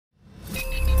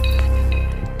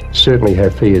certainly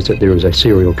have fears that there is a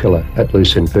serial killer at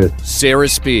loose in Perth. Sarah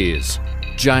Spiers,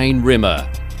 Jane Rimmer,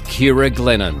 Ciara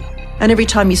Glennon. And every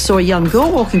time you saw a young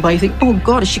girl walking by, you think, oh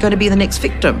God, is she going to be the next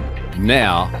victim?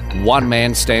 Now, one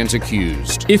man stands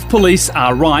accused. If police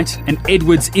are right and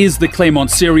Edwards is the Claremont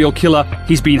serial killer,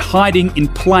 he's been hiding in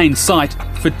plain sight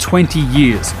for 20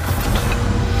 years.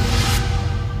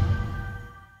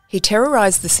 He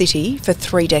terrorised the city for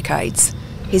 3 decades.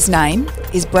 His name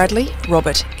is Bradley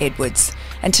Robert Edwards.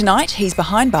 And tonight he's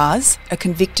behind bars, a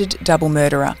convicted double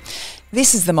murderer.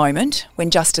 This is the moment when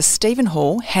Justice Stephen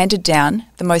Hall handed down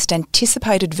the most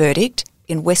anticipated verdict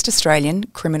in West Australian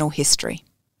criminal history.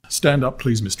 Stand up,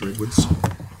 please, Mr. Edwards.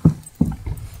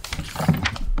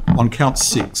 On count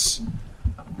 6,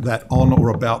 that on or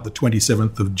about the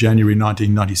 27th of January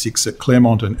 1996 at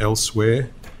Claremont and elsewhere,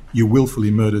 you willfully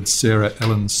murdered Sarah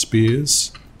Ellen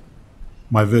Spiers.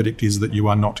 My verdict is that you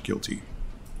are not guilty.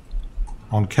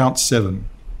 On count 7,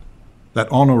 that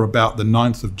on or about the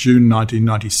 9th of June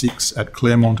 1996 at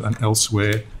Claremont and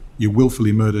elsewhere, you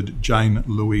willfully murdered Jane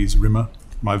Louise Rimmer.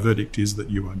 My verdict is that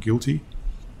you are guilty.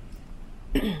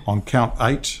 On count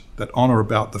 8, that on or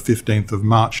about the 15th of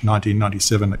March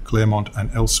 1997 at Claremont and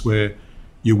elsewhere,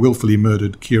 you willfully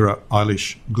murdered Ciara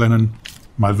Eilish Glennon.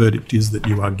 My verdict is that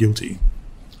you are guilty.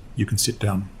 You can sit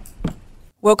down.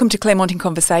 Welcome to Claremont in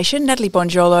Conversation. Natalie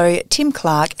Bongiolo, Tim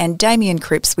Clark and Damien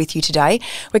Cripps with you today.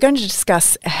 We're going to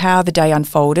discuss how the day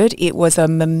unfolded. It was a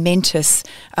momentous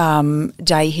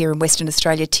day here in Western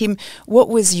Australia. Tim, what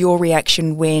was your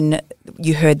reaction when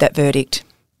you heard that verdict?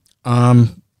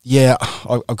 Yeah,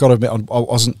 I've got to admit, I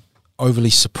wasn't overly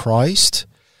surprised,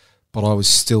 but I was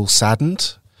still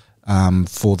saddened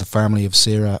for the family of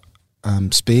Sarah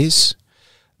Spiers.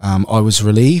 I was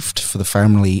relieved for the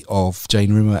family of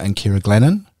Jane Rimmer and Ciara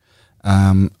Glennon,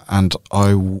 and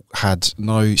I had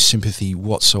no sympathy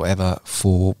whatsoever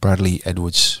for Bradley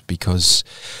Edwards because,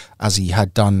 as he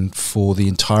had done for the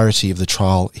entirety of the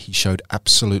trial, he showed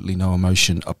absolutely no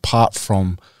emotion apart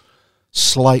from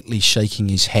slightly shaking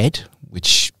his head,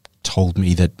 which told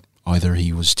me that either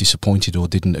he was disappointed or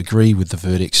didn't agree with the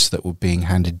verdicts that were being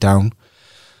handed down.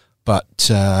 But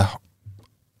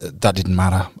that didn't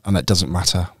matter, and that doesn't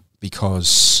matter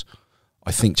because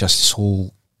I think Justice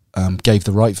Hall gave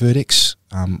the right verdicts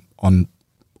on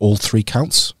all 3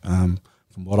 counts. From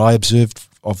what I observed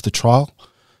of the trial,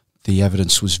 the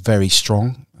evidence was very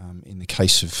strong. In the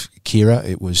case of Ciara,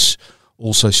 it was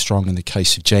also strong in the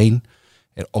case of Jane.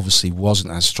 It obviously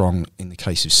wasn't as strong in the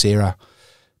case of Sarah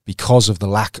because of the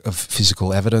lack of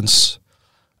physical evidence.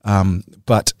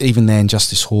 But even then,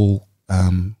 Justice Hall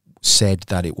said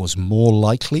that it was more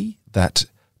likely that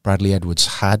Bradley Edwards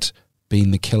had been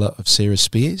the killer of Sarah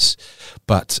Spiers,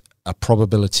 but a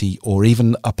probability or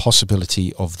even a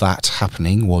possibility of that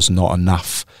happening was not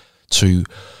enough to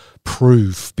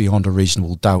prove beyond a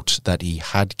reasonable doubt that he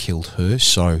had killed her.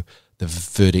 So the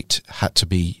verdict had to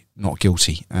be not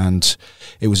guilty, and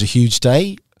it was a huge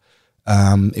day.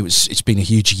 It's been a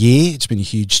huge year. It's been a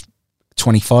huge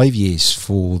 25 years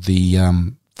for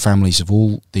the families of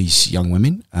all these young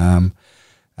women, and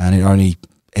it only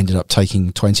ended up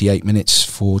taking 28 minutes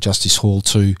for Justice Hall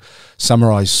to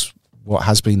summarise what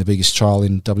has been the biggest trial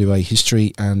in WA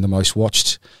history and the most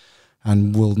watched,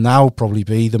 and will now probably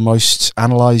be the most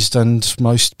analysed and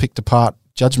most picked apart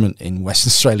judgment in Western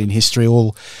Australian history,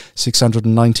 all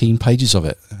 619 pages of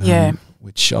it. Yeah.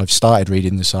 Which I've started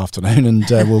reading this afternoon and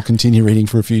will continue reading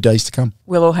for a few days to come.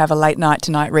 We'll all have a late night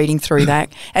tonight reading through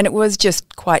that. And it was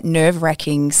just quite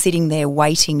nerve-wracking sitting there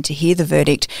waiting to hear the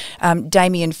verdict.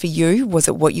 Damien, for you, was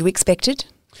it what you expected?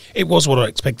 It was what I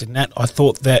expected, Nat. I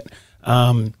thought that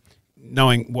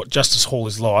knowing what Justice Hall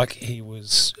is like, he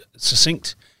was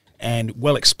succinct and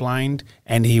well explained,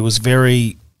 and he was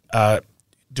very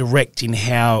direct in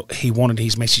how he wanted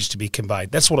his message to be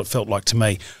conveyed. That's what it felt like to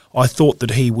me. I thought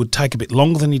that he would take a bit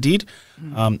longer than he did,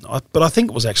 but I think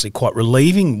it was actually quite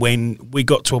relieving when we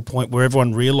got to a point where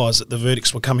everyone realised that the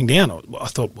verdicts were coming down. I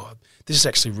thought, well, this is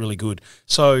actually really good.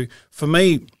 So for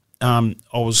me, I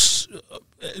was,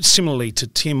 similarly to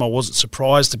Tim, I wasn't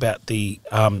surprised about the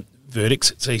verdicts.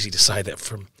 It's easy to say that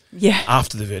from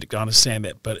after the verdict, I understand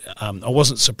that, but I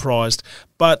wasn't surprised.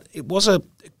 But it was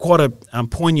quite a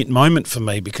poignant moment for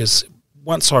me because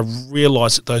once I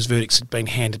realised that those verdicts had been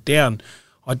handed down,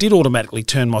 I did automatically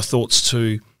turn my thoughts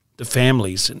to the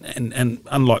families. And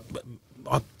unlike,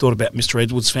 I thought about Mr.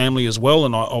 Edwards' family as well,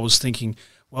 and I was thinking,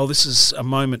 well, this is a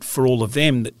moment for all of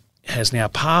them that has now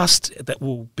passed that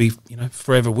will be,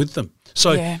 forever with them.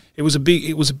 So it was a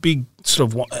big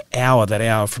sort of hour, that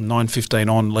hour from 9:15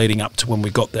 on, leading up to when we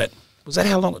got that Was that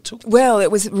how long it took? Well, it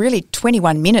was really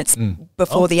 21 minutes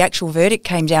before the actual verdict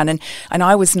came down. And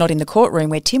I was not in the courtroom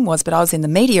where Tim was, but I was in the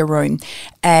media room.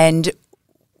 And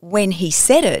when he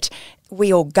said it,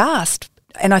 we all gasped.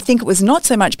 And I think it was not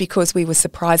so much because we were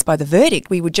surprised by the verdict.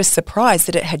 We were just surprised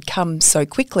that it had come so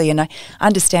quickly. And I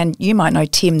understand you might know,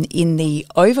 Tim, in the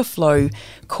overflow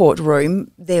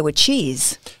courtroom, there were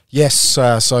cheers. Yes,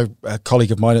 so a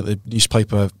colleague of mine at the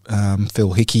newspaper,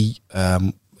 Phil Hickey,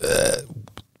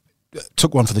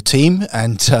 took one for the team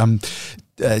and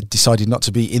decided not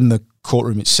to be in the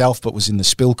courtroom itself, but was in the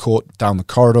spill court down the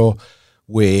corridor,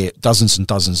 where dozens and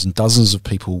dozens and dozens of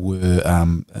people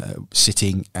were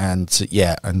sitting, and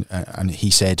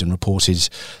he said and reported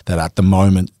that at the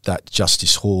moment that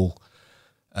Justice Hall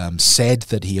said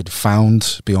that he had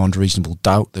found beyond reasonable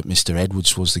doubt that Mr.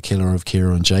 Edwards was the killer of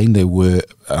Ciara and Jane, there were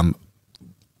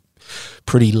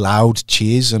pretty loud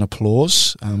cheers and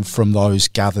applause from those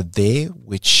gathered there,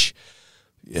 which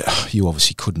you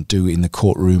obviously couldn't do in the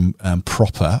courtroom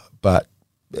proper, but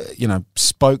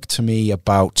spoke to me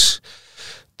about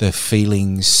the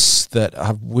feelings that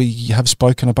we have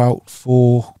spoken about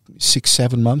for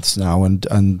 6-7 months now, and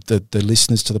the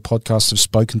listeners to the podcast have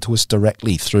spoken to us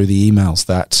directly through the emails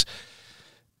that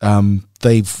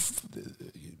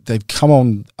they've come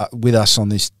on with us on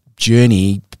this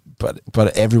journey,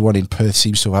 but everyone in Perth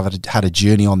seems to have had a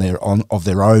journey of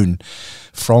their own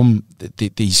from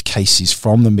these cases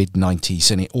from the mid-90s,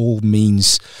 and it all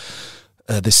means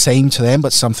the same to them,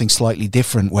 but something slightly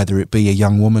different, whether it be a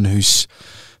young woman whose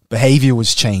behaviour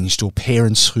was changed, or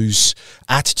parents whose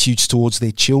attitudes towards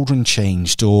their children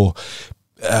changed, or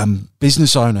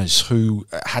business owners who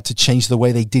had to change the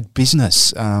way they did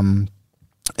business, and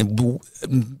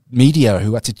media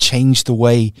who had to change the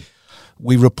way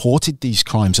we reported these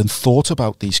crimes and thought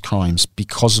about these crimes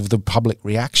because of the public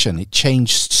reaction. It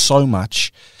changed so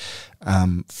much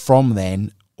from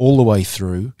then all the way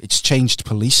through. It's changed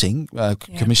policing.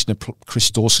 Commissioner Chris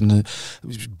Dawson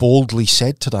baldly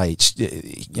said today,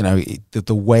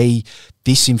 the way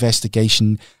this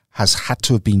investigation has had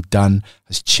to have been done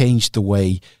has changed the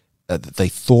way that they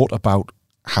thought about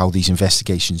how these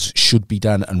investigations should be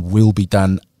done and will be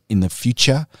done in the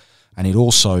future. And it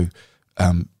also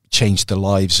changed the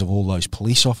lives of all those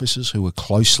police officers who were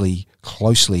closely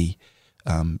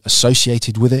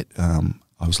associated with it.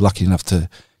 I was lucky enough to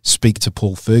speak to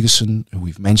Paul Ferguson, who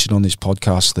we've mentioned on this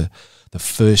podcast, the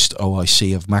first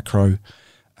OIC of Macro,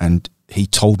 and he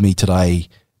told me today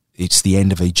it's the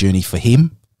end of a journey for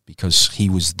him because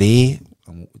he was there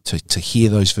to hear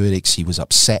those verdicts. He was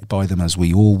upset by them, as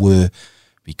we all were,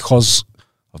 because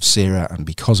of Sarah and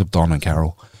because of Don and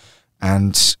Carol.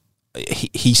 And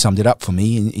he summed it up for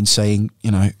me in saying,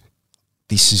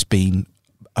 this has been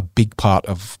a big part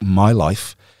of my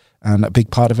life and a big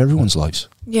part of everyone's lives.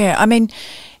 Yeah, I mean,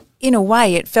 in a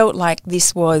way, it felt like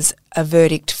this was a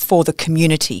verdict for the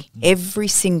community. Every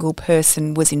single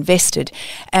person was invested,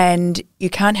 and you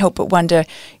can't help but wonder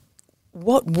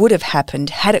what would have happened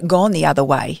had it gone the other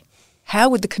way. How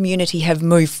would the community have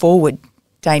moved forward,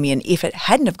 Damien, if it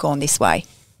hadn't have gone this way?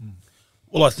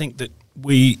 Well, I think that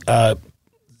we are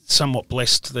somewhat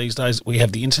blessed these days that we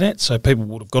have the internet, so people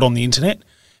would have got on the internet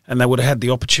and they would have had the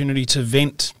opportunity to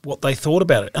vent what they thought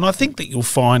about it. And I think that you'll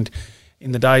find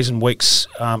in the days and weeks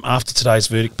after today's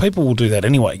verdict, people will do that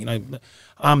anyway.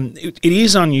 It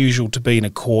is unusual to be in a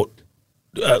court.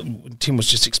 Tim was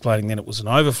just explaining then it was an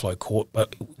overflow court,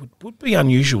 but it would be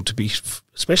unusual to be,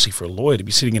 especially for a lawyer, to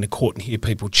be sitting in a court and hear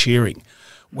people cheering.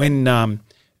 When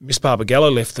Miss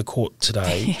Barbagallo left the court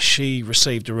today, she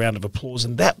received a round of applause,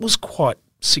 and that was quite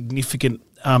significant.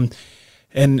 And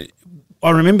I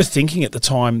remember thinking at the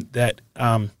time that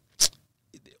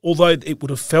although it would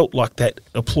have felt like that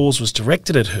applause was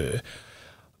directed at her,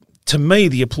 to me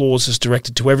the applause is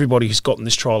directed to everybody who's gotten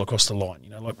this trial across the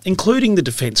line, including the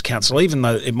defence counsel, even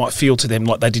though it might feel to them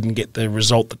like they didn't get the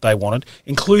result that they wanted,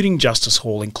 including Justice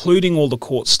Hall, including all the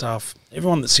court staff,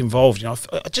 everyone that's involved. I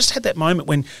just had that moment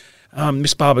when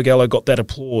Miss Barbagallo got that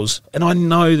applause, and I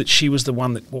know that she was the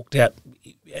one that walked out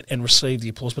and received the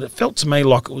applause, but it felt to me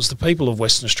like it was the people of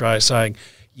Western Australia saying,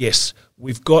 yes,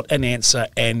 we've got an answer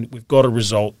and we've got a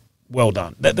result. Well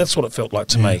done. That's what it felt like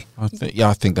to me.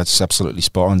 I think that's absolutely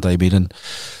spot on, David. And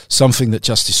something that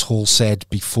Justice Hall said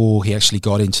before he actually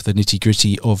got into the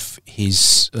nitty-gritty of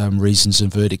his reasons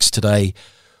and verdicts today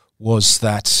was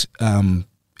that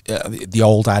the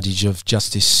old adage of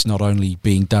justice not only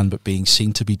being done but being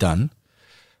seen to be done.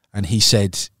 And he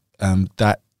said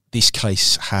that this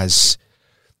case has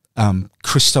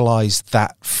crystallised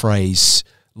that phrase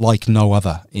like no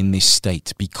other in this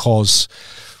state, because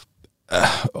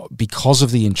because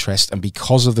of the interest and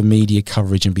because of the media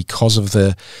coverage and because of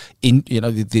the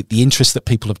interest that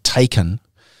people have taken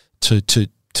to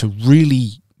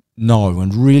really know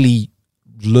and really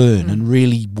learn and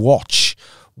really watch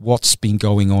what's been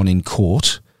going on in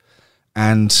court,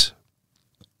 and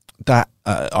that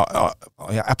I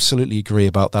absolutely agree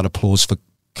about that. Applause for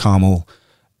Carmel.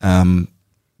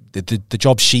 The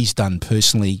job she's done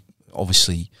personally,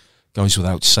 obviously, goes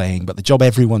without saying, but the job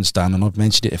everyone's done, and I've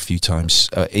mentioned it a few times,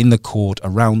 in the court,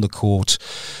 around the court,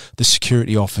 the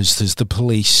security officers, the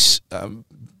police,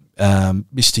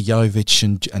 Mr. Jovich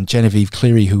and Genevieve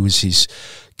Cleary, who was his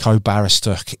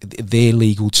co-barrister, their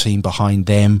legal team behind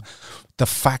them, the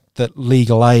fact that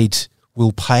legal aid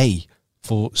will pay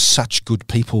for such good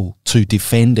people to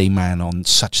defend a man on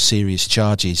such serious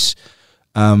charges.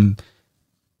 The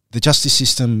justice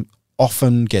system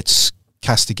often gets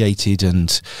castigated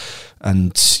and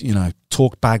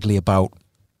talked badly about,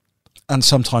 and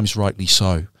sometimes rightly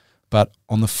so. But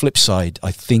on the flip side,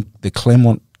 I think the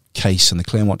Claremont case and the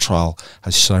Claremont trial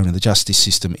has shown the justice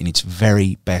system in its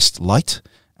very best light,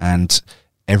 and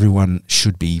everyone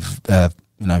should be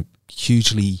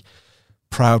hugely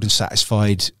proud and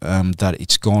satisfied that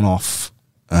it's gone off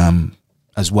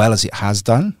as well as it has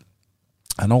done.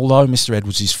 And although Mr.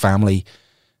 Edwards' family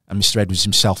and Mr. Edwards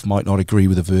himself might not agree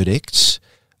with the verdicts,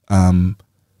 that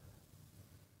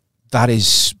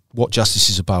is what justice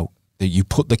is about. That you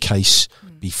put the case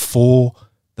before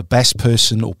the best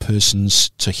person or persons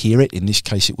to hear it. In this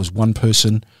case, it was one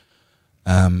person.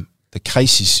 The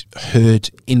case is heard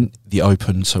in the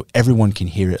open, so everyone can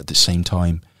hear it at the same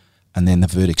time, and then the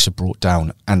verdicts are brought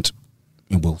down. And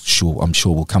I'm sure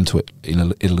we'll come to it in a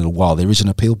little while. There is an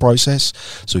appeal process,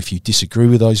 so if you disagree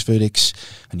with those verdicts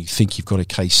and you think you've got a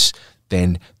case,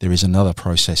 then there is another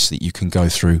process that you can go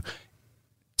through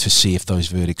to see if those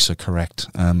verdicts are correct.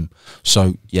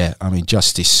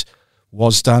 Justice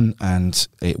was done, and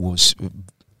it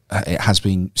has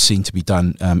been seen to be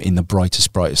done in the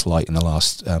brightest light in the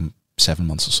last 7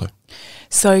 months or so.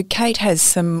 So Kate has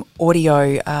some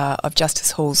audio of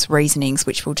Justice Hall's reasonings,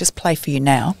 which we'll just play for you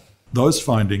now. Those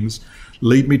findings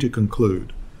lead me to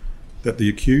conclude that the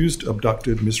accused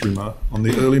abducted Miss Rimmer on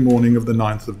the early morning of the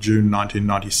 9th of June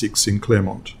 1996 in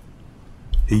Claremont.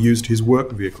 He used his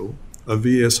work vehicle, a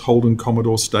VS Holden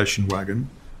Commodore station wagon,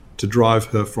 to drive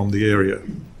her from the area.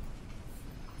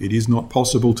 It is not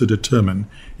possible to determine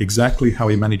exactly how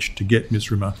he managed to get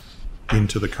Miss Rimmer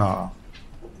into the car.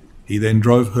 He then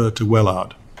drove her to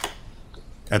Wellard.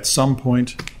 At some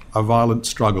point, a violent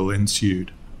struggle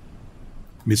ensued.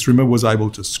 Miss Rimmer was able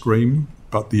to scream,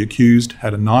 but the accused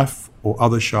had a knife or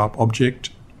other sharp object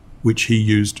which he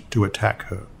used to attack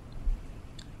her.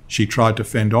 She tried to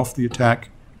fend off the attack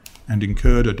and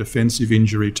incurred a defensive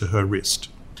injury to her wrist.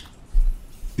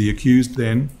 The accused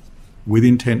then, with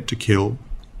intent to kill,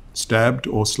 stabbed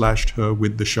or slashed her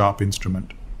with the sharp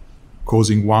instrument,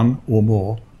 causing one or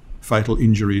more fatal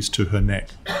injuries to her neck.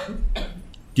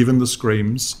 Given the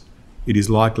screams, it is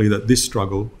likely that this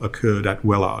struggle occurred at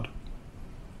Wellard.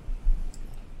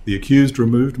 The accused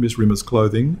removed Miss Rimmer's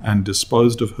clothing and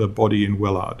disposed of her body in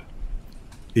Wellard.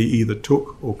 He either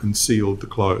took or concealed the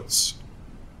clothes.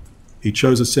 He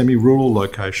chose a semi-rural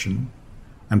location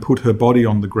and put her body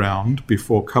on the ground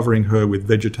before covering her with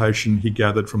vegetation he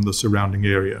gathered from the surrounding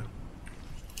area.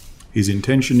 His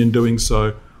intention in doing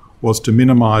so was to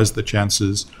minimise the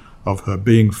chances of her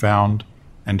being found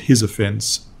and his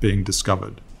offence being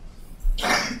discovered.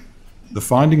 The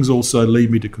findings also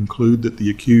lead me to conclude that the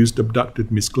accused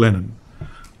abducted Miss Glennon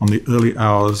on the early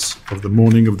hours of the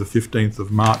morning of the 15th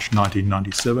of March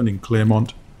 1997 in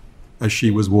Claremont as she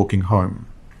was walking home.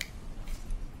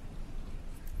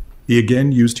 He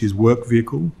again used his work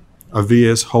vehicle, a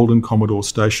VS Holden Commodore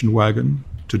station wagon,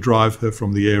 to drive her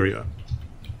from the area.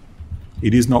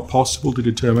 It is not possible to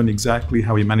determine exactly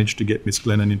how he managed to get Miss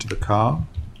Glennon into the car.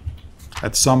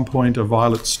 At some point, a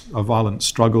violent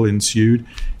struggle ensued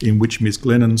in which Miss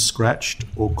Glennon scratched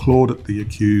or clawed at the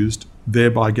accused,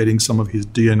 thereby getting some of his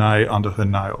DNA under her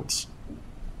nails.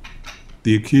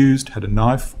 The accused had a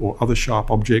knife or other sharp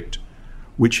object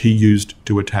which he used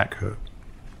to attack her.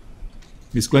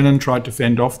 Miss Glennon tried to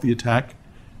fend off the attack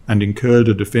and incurred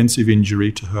a defensive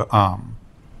injury to her arm.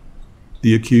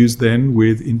 The accused then,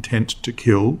 with intent to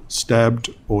kill, stabbed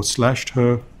or slashed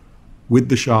her with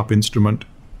the sharp instrument,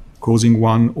 causing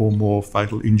one or more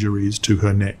fatal injuries to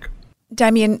her neck.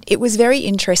 Damien, it was very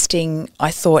interesting,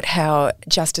 I thought, how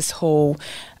Justice Hall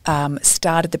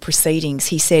started the proceedings.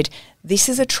 He said, "This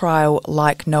is a trial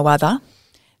like no other.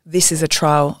 This is a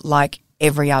trial like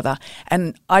every other."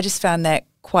 And I just found that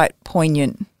quite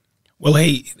poignant Well,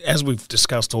 he, as we've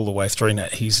discussed all the way through,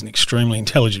 Nat, he's an extremely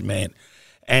intelligent man,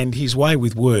 and his way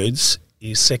with words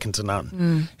is second to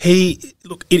none.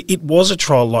 It was a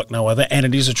trial like no other, and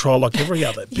it is a trial like every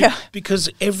other. Because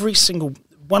every single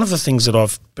one of the things that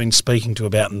I've been speaking to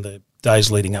about in the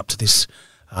days leading up to this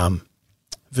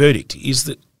verdict is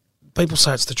that people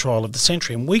say it's the trial of the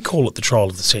century, and we call it the trial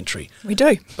of the century. We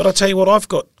do. But I tell you what, I've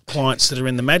got clients that are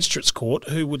in the magistrates' court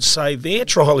who would say their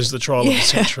trial is the trial of the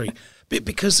century,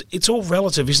 because it's all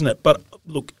relative, isn't it? But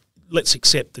look, let's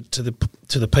accept that to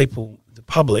the people, the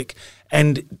public,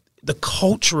 and the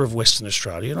culture of Western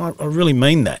Australia, and I really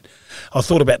mean that. I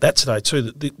thought about that today too,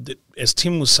 that as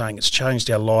Tim was saying, it's changed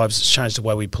our lives, it's changed the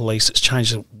way we police, it's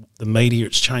changed the media,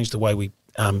 it's changed the way we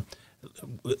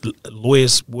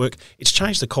lawyers work. It's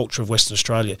changed the culture of Western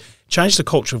Australia. Changed the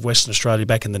culture of Western Australia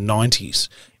back in the 90s,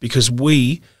 because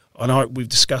we've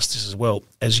discussed this as well,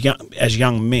 as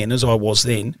young men, as I was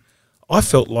then, I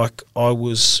felt like I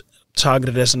was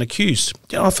targeted as an accused.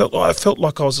 I felt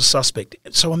like I was a suspect.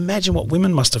 So imagine what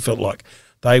women must have felt like.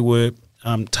 They were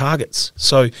targets.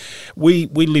 So we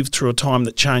lived through a time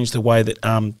that changed the way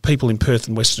that people in Perth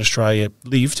and Western Australia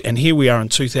lived, and here we are in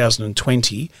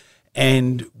 2020,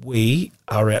 and we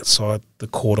are outside the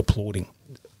court applauding.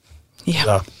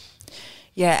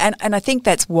 Yeah, and I think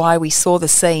that's why we saw the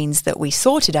scenes that we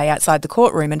saw today outside the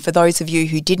courtroom. And for those of you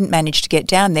who didn't manage to get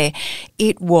down there,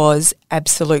 it was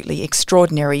absolutely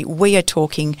extraordinary. We are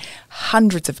talking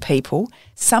hundreds of people,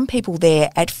 some people there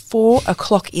at 4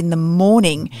 o'clock in the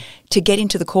morning to get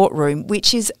into the courtroom,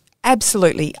 which is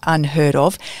absolutely unheard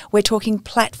of. We're talking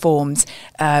platforms,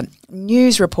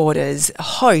 news reporters,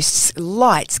 hosts,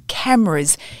 lights,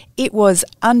 cameras. It was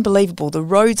unbelievable. The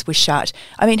roads were shut.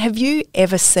 I mean, have you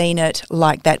ever seen it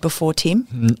like that before,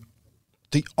 Tim?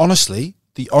 Honestly,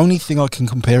 the only thing I can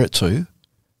compare it to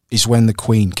is when the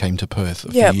Queen came to Perth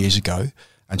a few years ago,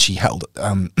 and she held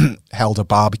a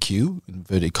barbecue,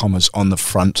 inverted commas, on the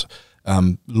front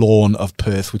lawn of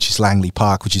Perth, which is Langley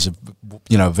Park, which is a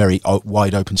very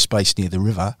wide open space near the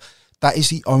river. That is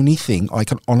the only thing I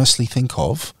can honestly think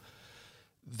of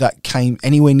that came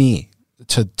anywhere near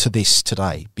to this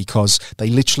today, because they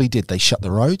literally did. They shut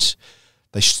the roads,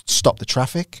 they stopped the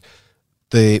traffic.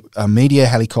 The media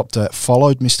helicopter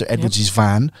followed Mr. Edwards'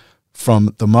 van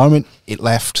from the moment it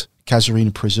left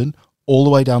Casuarina Prison all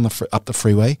the way down up the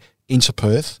freeway into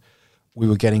Perth. We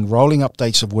were getting rolling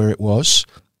updates of where it was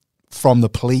from the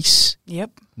police,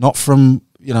 not from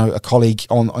a colleague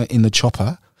in the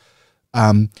chopper.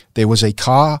 There was a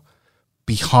car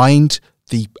behind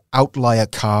the outlier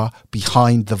car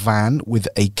behind the van with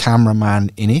a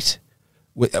cameraman in it,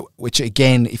 which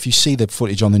again, if you see the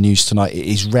footage on the news tonight, it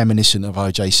is reminiscent of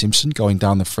O.J. Simpson going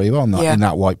down the freeway in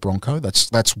that white Bronco.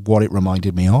 That's what it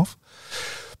reminded me of.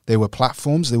 There were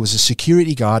platforms. There was a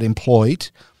security guard employed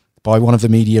by one of the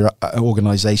media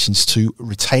organisations to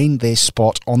retain their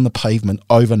spot on the pavement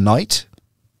overnight.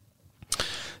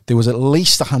 There was at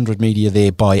least 100 media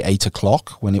there by 8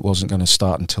 o'clock, when it wasn't going to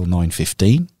start until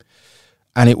 9:15.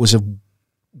 And it was a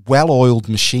well-oiled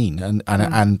machine. And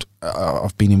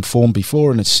I've been informed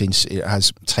before, and it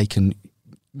has taken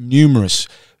numerous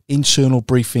internal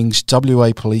briefings,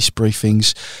 WA police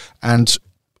briefings, and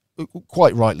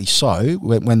quite rightly so,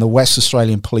 when the West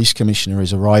Australian Police Commissioner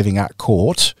is arriving at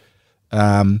court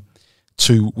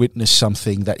to witness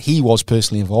something that he was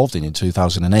personally involved in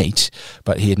 2008,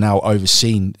 but he had now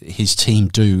overseen his team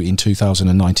do in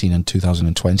 2019 and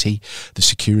 2020. The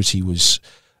security was,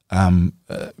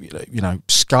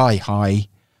 sky high.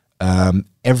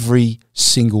 Every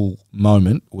single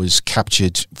moment was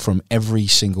captured from every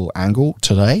single angle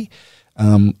today,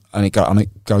 and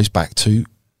it goes back to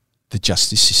the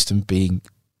justice system being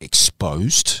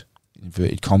exposed, in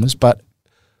inverted commas, but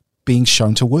being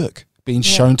shown to work.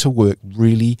 Shown to work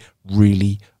really,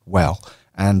 really well.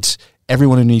 And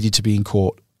everyone who needed to be in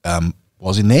court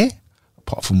was in there,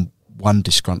 apart from one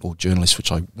disgruntled journalist,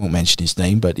 which I won't mention his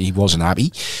name, but he wasn't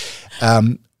happy.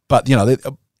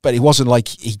 But it wasn't like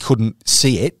he couldn't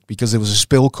see it, because there was a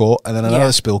spill court and then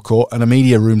another spill court and a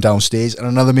media room downstairs and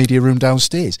another media room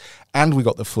downstairs. And we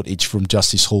got the footage from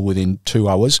Justice Hall within 2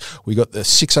 hours. We got the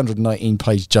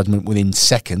 619-page judgment within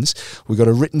seconds. We got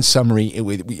a written summary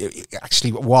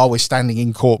actually while we're standing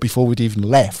in court before we'd even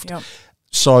left. Yep.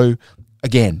 So,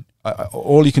 again,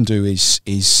 all you can do is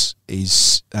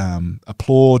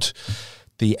applaud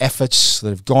the efforts that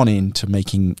have gone into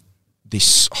making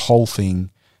this whole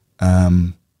thing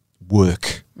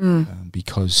work,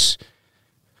 because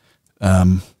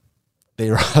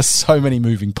there are so many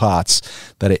moving parts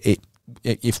that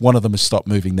if one of them had stopped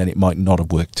moving, then it might not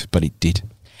have worked, but it did.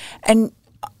 And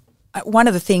one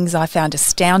of the things I found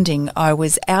astounding, I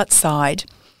was outside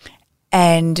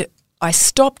And I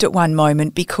stopped at one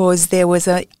moment because there was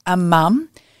a mum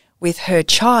with her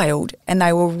child, and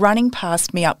they were running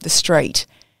past me up the street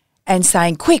and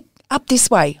saying, "Quick, up this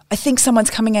way. I think someone's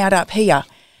coming out up here."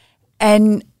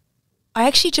 And I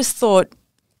actually just thought,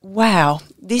 wow,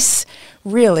 this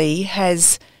really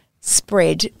has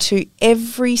spread to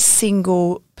every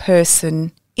single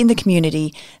person in the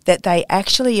community, that they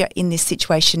actually are in this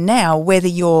situation now, whether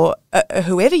you're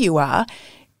whoever you are,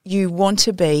 you want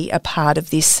to be a part of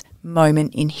this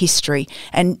moment in history.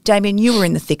 And Damien, you were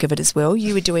in the thick of it as well.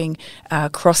 You were doing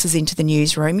crosses into the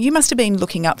newsroom. You must have been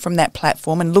looking up from that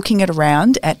platform and looking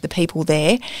around at the people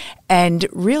there and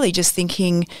really just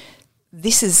thinking,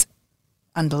 this is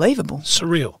unbelievable.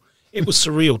 Surreal. It was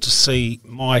surreal to see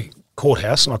my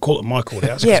courthouse, and I call it my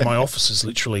courthouse because my office is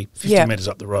literally 50 metres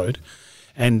up the road,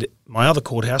 and my other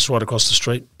courthouse right across the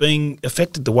street being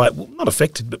affected the way, well, not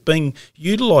affected, but being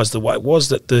utilised the way it was,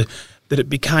 that it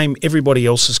became everybody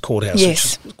else's courthouse.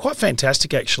 Yes. Which was quite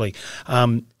fantastic, actually.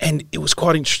 And it was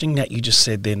quite interesting that you just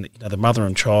said then, the mother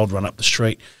and child run up the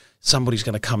street, somebody's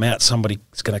going to come out,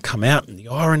 and the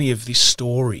irony of this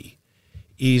story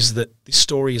is that this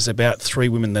story is about 3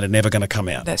 women that are never going to come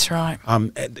out. That's right.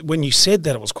 When you said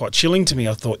that, it was quite chilling to me.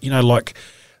 I thought,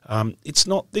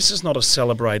 this is not a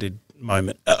celebrated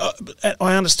moment.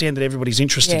 I understand that everybody's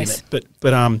interested in it, but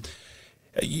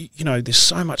there's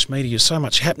so much media, so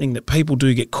much happening that people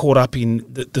do get caught up in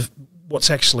what's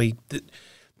actually.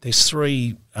 There's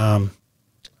 3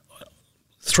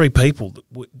 people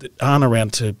that aren't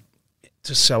around to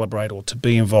celebrate or to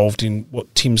be involved in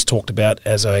what Tim's talked about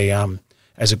as a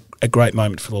great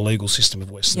moment for the legal system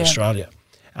of Western Australia.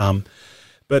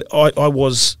 But I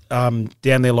was down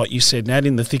there, like you said, Nat,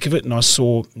 in the thick of it, and I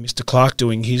saw Mr. Clark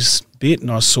doing his bit,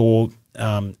 and I saw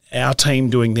our team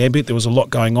doing their bit. There was a lot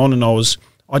going on, and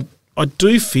I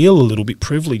do feel a little bit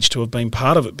privileged to have been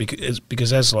part of it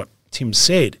because as like Tim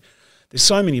said, there's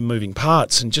so many moving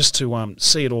parts, and just to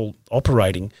see it all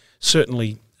operating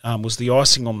certainly was the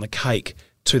icing on the cake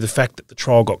to the fact that the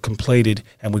trial got completed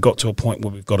and we got to a point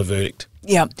where we've got a verdict.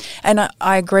 Yeah, and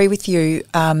I agree with you.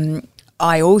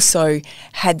 I also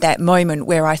had that moment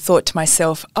where I thought to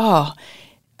myself,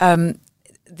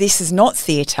 this is not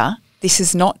theatre, this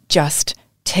is not just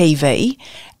TV.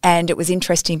 And it was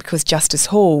interesting because Justice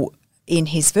Hall, in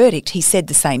his verdict, he said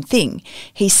the same thing.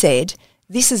 He said,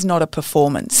 this is not a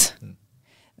performance.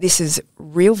 This is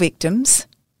real victims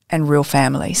and real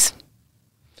families.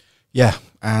 Yeah,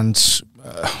 and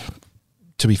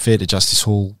to be fair to Justice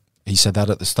Hall, he said that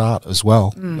at the start as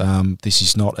well. This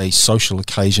is not a social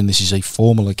occasion. This is a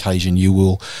formal occasion. You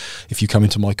will, if you come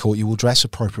into my court, you will dress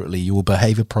appropriately. You will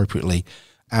behave appropriately.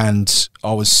 And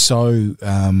I was so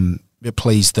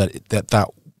pleased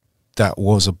that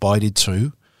was abided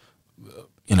to,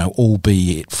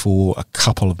 albeit for a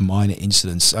couple of minor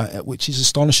incidents, which is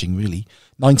astonishing, really.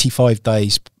 95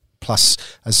 days plus,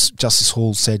 as Justice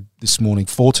Hall said this morning,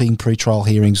 14 pre-trial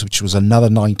hearings, which was another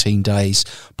 19 days,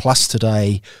 plus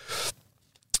today.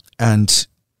 And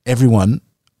everyone,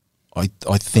 I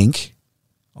think,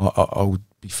 I would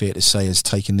be fair to say, has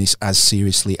taken this as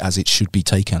seriously as it should be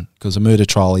taken, because a murder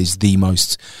trial is the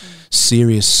most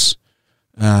serious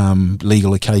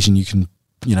legal occasion you can,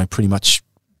 pretty much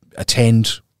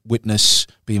attend, witness,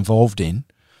 be involved in.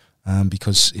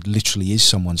 Because it literally is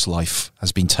someone's life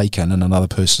has been taken and another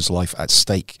person's life at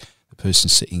stake, the person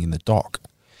sitting in the dock.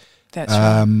 That's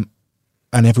right.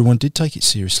 And everyone did take it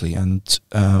seriously. And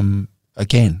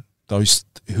again, those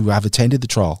who have attended the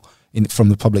trial from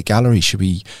the public gallery should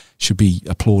be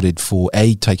applauded for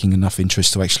taking enough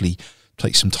interest to actually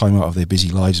take some time out of their busy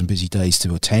lives and busy days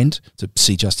to attend, to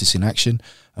see justice in action,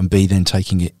 and B, then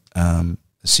taking it as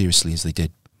seriously as they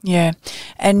did. Yeah,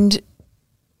 and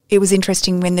it was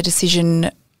interesting when the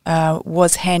decision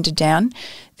was handed down,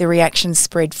 the reaction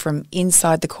spread from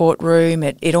inside the courtroom.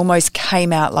 It almost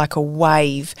came out like a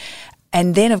wave.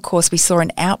 And then, of course, we saw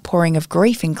an outpouring of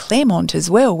grief in Claremont as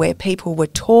well, where people were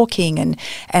talking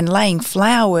and laying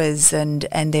flowers and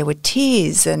there were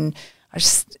tears. And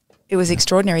it was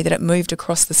extraordinary that it moved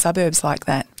across the suburbs like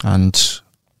that. And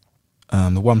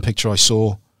the one picture I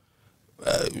saw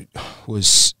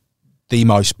was the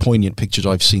most poignant picture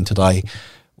I've seen today.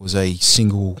 Was a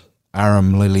single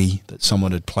arum lily that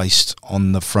someone had placed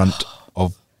on the front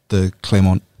of the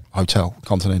Claremont Hotel,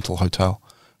 Continental Hotel.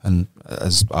 And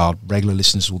as our regular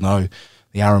listeners will know,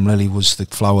 the arum lily was the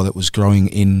flower that was growing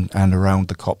in and around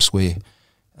the copse where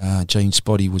Jane's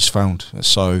body was found.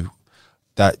 So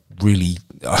that really,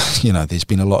 there's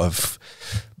been a lot of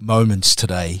moments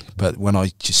today, but when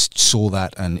I just saw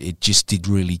that, and it just did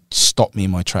really stop me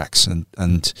in my tracks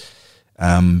and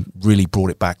really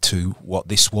brought it back to what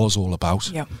this was all about.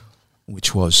 Yep.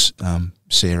 which was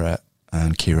Sarah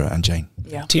and Kira and Jane.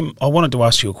 Yeah. Tim, I wanted to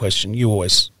ask you a question. You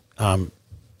always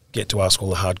get to ask all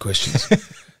the hard questions.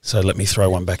 So let me throw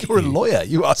one back You're at you. a lawyer.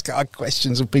 You ask hard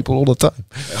questions of people all the time.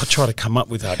 I try to come up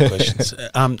with hard questions.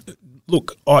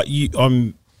 Look,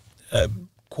 I'm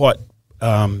quite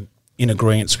in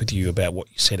agreement with you about what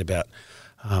you said about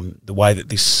the way that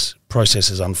this process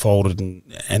has unfolded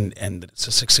and that it's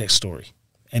a success story.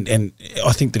 And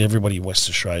I think that everybody in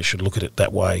Western Australia should look at it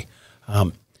that way.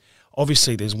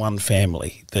 Obviously, there's one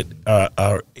family that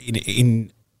are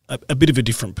in a bit of a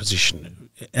different position.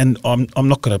 And I'm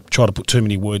not going to try to put too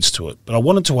many words to it, but I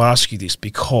wanted to ask you this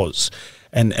because,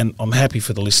 and I'm happy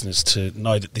for the listeners to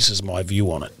know that this is my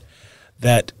view on it,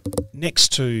 that next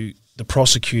to the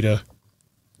prosecutor,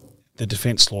 the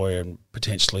defence lawyer and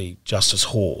potentially Justice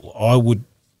Hall, I would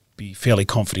be fairly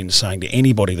confident in saying to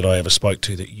anybody that I ever spoke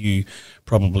to that you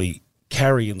probably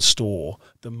carry and store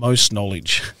the most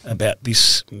knowledge about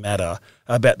this matter,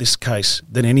 about this case,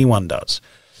 than anyone does.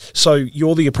 So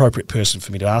you're the appropriate person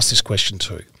for me to ask this question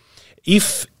to.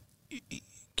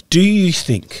 Do you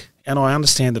think, and I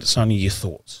understand that it's only your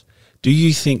thoughts, do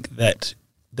you think that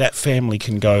that family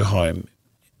can go home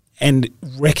and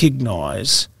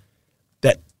recognise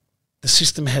that the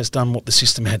system has done what the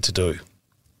system had to do?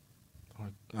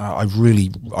 I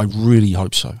really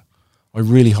hope so. I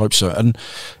really hope so.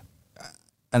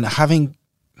 And having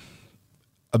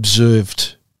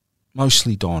observed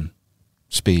mostly Don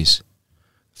Spears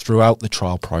throughout the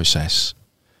trial process,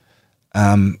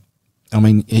 I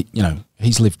mean,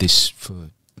 he's lived this for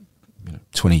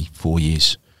 24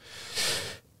 years.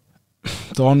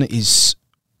 Don is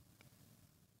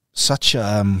such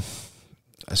a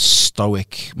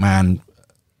stoic man.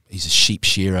 He's a sheep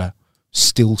shearer,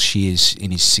 still shears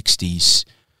in his 60s,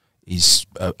 is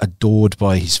adored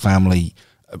by his family,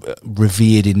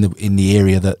 revered in the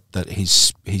area that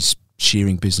his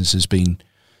shearing business has been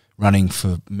running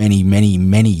for many, many,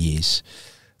 many years.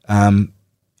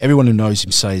 Everyone who knows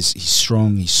him says he's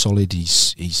strong, he's solid,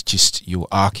 he's just your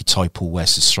archetypal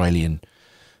West Australian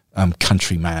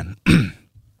countryman.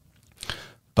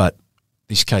 But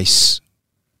this case,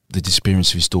 the disappearance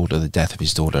of his daughter, the death of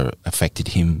his daughter, affected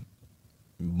him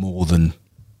more than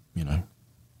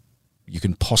you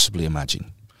can possibly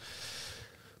imagine.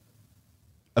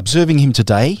 Observing him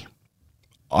today,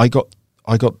 I got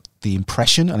the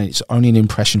impression, and it's only an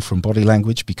impression from body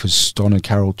language because Don and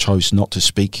Carol chose not to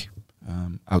speak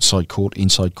outside court,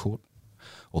 inside court,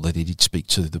 although they did speak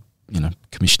to the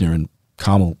Commissioner and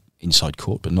Carmel inside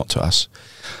court, but not to us.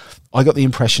 I got the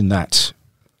impression that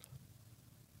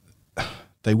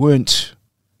they weren't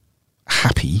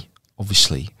happy,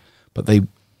 obviously, but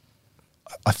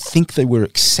I think they were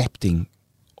accepting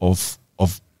of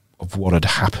what had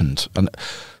happened, and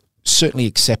certainly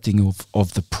accepting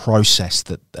of the process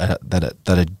that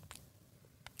had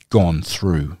gone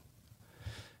through.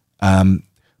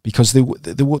 Because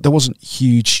there wasn't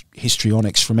huge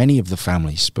histrionics from any of the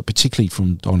families, but particularly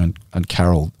from Don and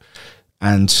Carol.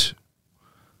 And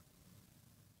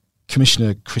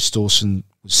Commissioner Chris Dawson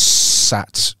was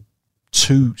sat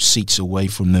 2 seats away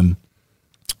from them.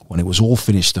 When it was all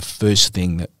finished, the first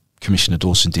thing that Commissioner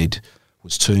Dawson did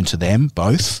was turn to them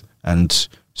both and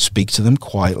speak to them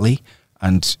quietly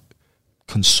and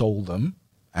console them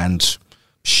and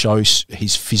show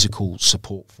his physical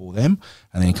support for them.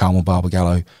 And then Carmel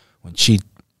Barbagallo, when she'd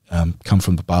come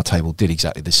from the bar table, did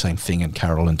exactly the same thing, and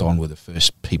Carol and Don were the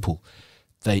first people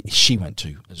she went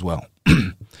to as well.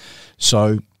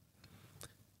 So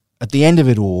at the end of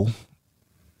it all,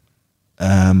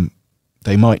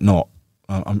 they might not,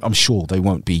 I'm sure they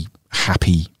won't be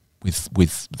happy with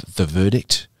the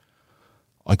verdict.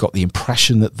 I got the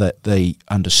impression that they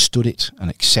understood it and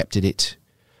accepted it.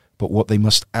 But what they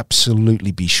must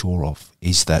absolutely be sure of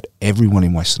is that everyone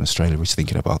in Western Australia is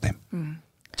thinking about them.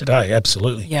 Today,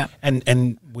 absolutely. Yeah.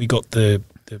 And we got the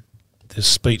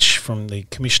speech from the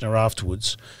Commissioner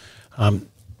afterwards.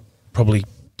 Probably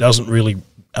doesn't really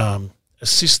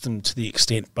assist them to the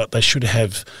extent, but they should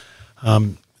have.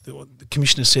 The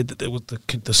Commissioner said that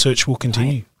the search will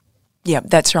continue. Right. Yeah,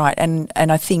 that's right. And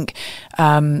I think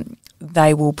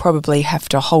they will probably have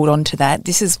to hold on to that.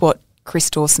 This is what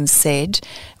Chris Dawson said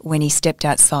when he stepped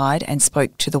outside and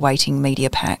spoke to the waiting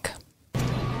media pack.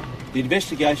 The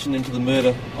investigation into the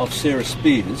murder of Sarah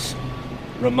Spears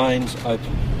remains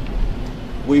open.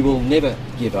 We will never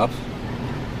give up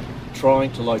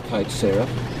trying to locate Sarah,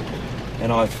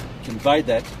 and I've conveyed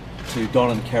that to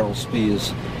Don and Carol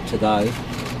Spears today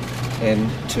and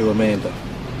to Amanda.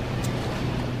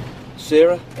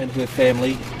 Sarah and her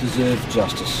family deserve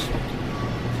justice.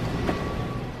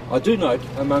 I do note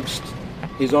amongst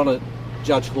His Honour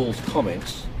Judge Hall's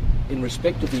comments in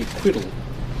respect of the acquittal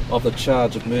of the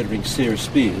charge of murdering Sarah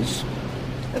Spiers,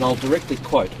 and I'll directly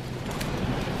quote,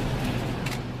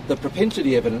 "The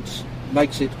propensity evidence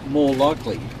makes it more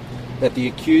likely that the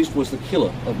accused was the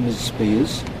killer of Ms.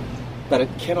 Spiers, but it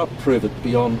cannot prove it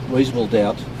beyond reasonable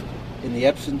doubt in the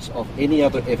absence of any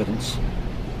other evidence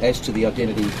as to the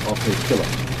identity of her killer."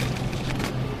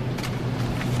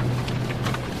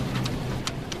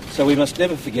 So we must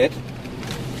never forget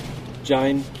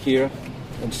Jane, Kira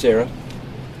and Sarah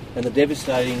and the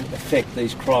devastating effect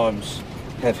these crimes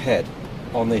have had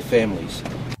on their families.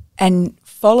 And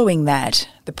following that,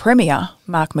 the Premier,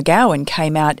 Mark McGowan,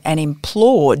 came out and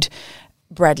implored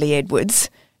Bradley Edwards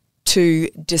to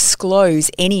disclose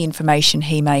any information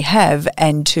he may have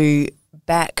and to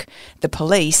back the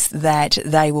police that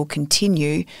they will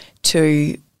continue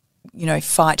to,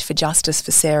 fight for justice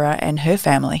for Sarah and her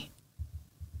family.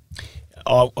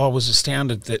 I was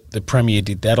astounded that the Premier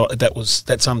did that.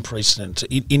 That's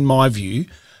unprecedented. In my view,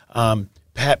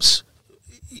 perhaps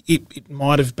it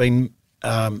might have been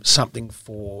something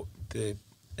for the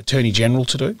Attorney General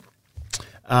to do,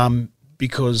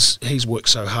 because he's worked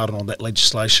so hard on that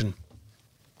legislation.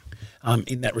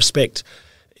 In that respect,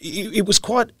 it was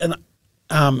quite an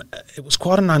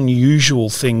unusual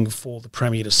thing for the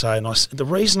Premier to say. And the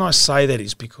reason I say that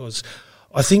is because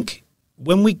I think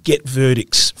when we get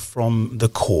verdicts from the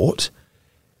court,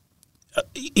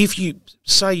 if you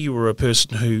say you were a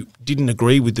person who didn't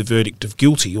agree with the verdict of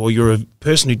guilty, or you're a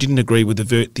person who didn't agree with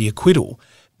the acquittal,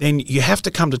 then you have to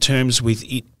come to terms with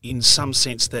it in some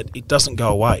sense that it doesn't go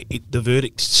away. The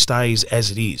verdict stays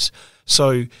as it is.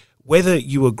 So whether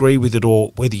you agree with it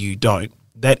or whether you don't,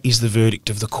 that is the verdict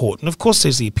of the court. And of course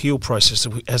there's the appeal process,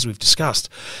 as we've discussed.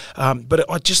 But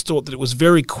I just thought that it was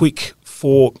very quick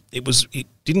it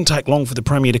didn't take long for the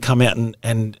Premier to come out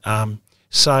and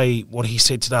say what he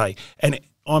said today. And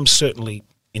I'm certainly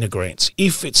in agreement.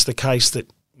 If it's the case that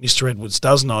Mr. Edwards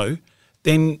does know,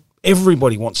 then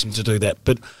everybody wants him to do that.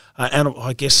 But and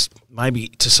I guess maybe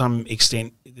to some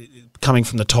extent coming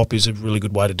from the top is a really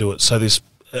good way to do it. So there's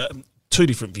two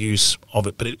different views of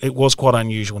it, but it was quite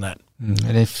unusual, Nat.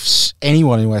 And if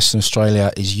anyone in Western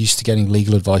Australia is used to getting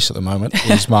legal advice at the moment,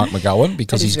 it's Mark McGowan,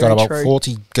 because he's got about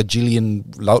 40 gajillion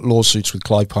lawsuits with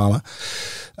Clive Palmer.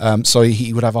 So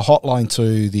he would have a hotline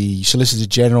to the Solicitor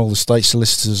General, the state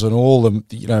solicitors, and all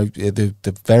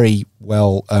the very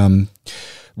well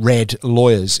read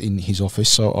lawyers in his office.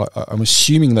 So I'm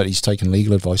assuming that he's taken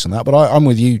legal advice on that. But I'm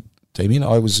with you, Damien.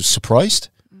 I was surprised,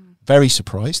 very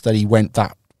surprised that he went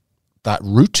that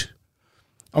route.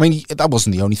 I mean, that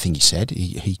wasn't the only thing he said.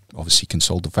 He obviously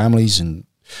consoled the families and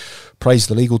praised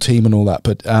the legal team and all that.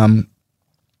 But I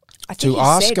think to he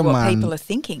ask said a what man, people are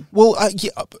thinking. Well,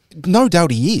 no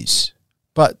doubt he is,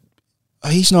 but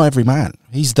he's not every man.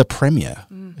 He's the Premier.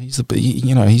 He's apart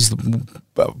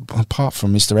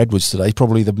from Mr. Edwards today,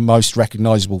 probably the most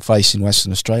recognisable face in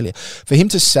Western Australia. For him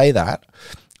to say that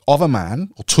of a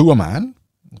man, or to a man,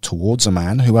 or towards a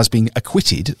man who has been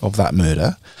acquitted of that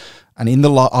murder, and in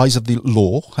the eyes of the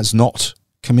law has not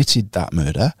committed that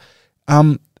murder,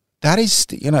 that is,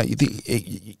 you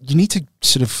need to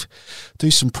sort of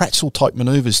do some pretzel-type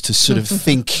manoeuvres to sort of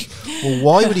think, well,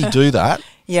 why would he do that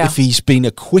if he's been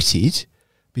acquitted?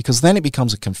 Because then it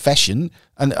becomes a confession.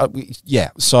 And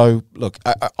so look,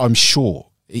 I'm sure,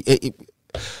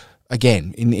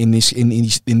 again, in these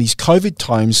COVID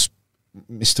times,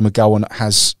 Mr. McGowan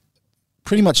has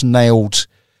pretty much nailed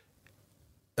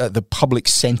the public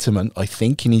sentiment, I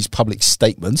think, in his public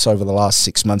statements over the last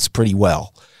 6 months pretty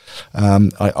well.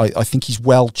 I think he's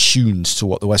well tuned to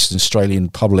what the Western Australian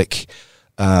public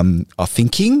are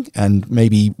thinking and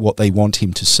maybe what they want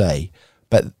him to say.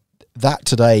 But that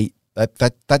today,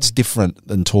 that's different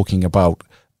than talking about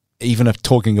a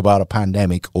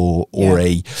pandemic or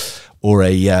an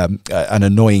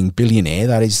annoying billionaire.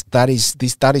 That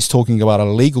is talking about a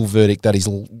legal verdict that is,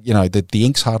 the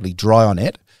ink's hardly dry on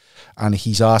it. And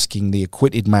he's asking the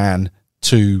acquitted man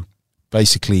to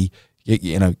basically,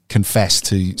 confess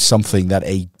to something that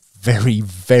a very,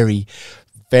 very,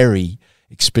 very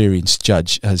experienced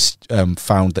judge has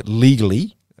found that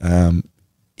legally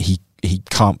he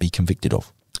can't be convicted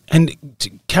of. And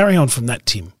to carry on from that,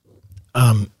 Tim,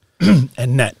 and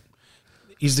Nat,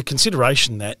 is the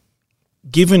consideration that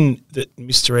given that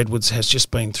Mr. Edwards has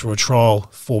just been through a trial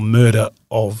for murder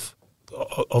of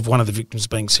one of the victims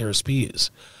being Sarah Spiers,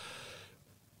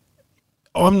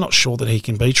 I'm not sure that he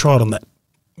can be tried on that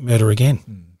murder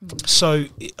again. So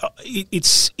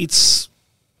it's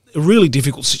a really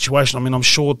difficult situation. I mean, I'm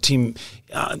sure, Tim,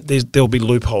 there'll be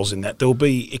loopholes in that. There'll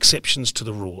be exceptions to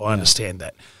the rule. I understand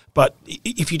that. But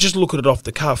if you just look at it off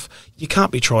the cuff, you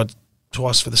can't be tried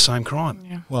twice for the same crime.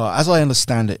 Yeah. Well, as I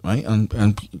understand it, mate,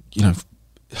 and you know,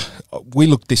 we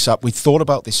looked this up. We thought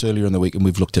about this earlier in the week, and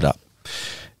we've looked it up.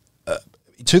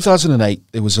 In 2008,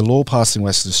 there was a law passed in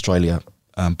Western Australia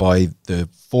by the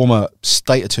former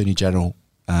State Attorney General,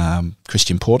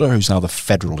 Christian Porter, who's now the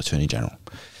Federal Attorney General.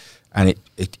 And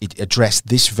it addressed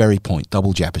this very point,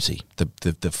 double jeopardy,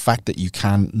 the fact that you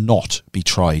cannot be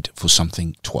tried for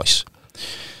something twice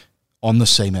on the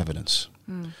same evidence.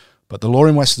 But the law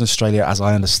in Western Australia, as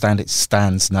I understand it,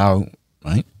 stands now,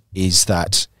 right, is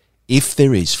that if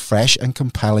there is fresh and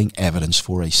compelling evidence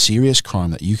for a serious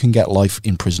crime that you can get life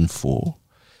in prison for,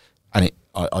 and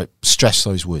I stress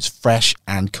those words, fresh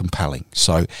and compelling.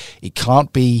 So it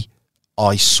can't be,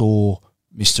 I saw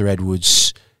Mr.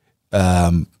 Edwards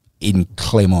in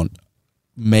Claremont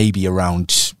maybe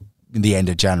around the end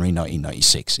of January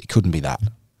 1996. It couldn't be that.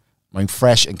 I mean,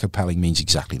 fresh and compelling means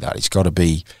exactly that. It's got to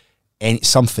be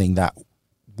something that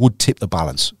would tip the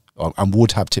balance, and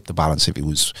would have tipped the balance if it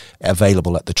was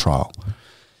available at the trial.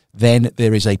 Then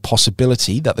there is a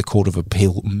possibility that the Court of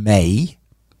Appeal may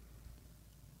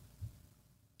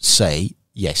say,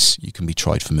 yes, you can be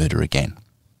tried for murder again.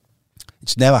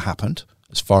 It's never happened,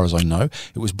 as far as I know.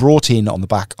 It was brought in on the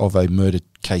back of a murder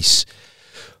case,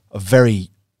 a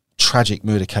very tragic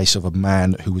murder case of a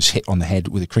man who was hit on the head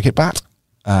with a cricket bat.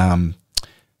 A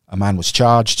man was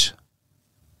charged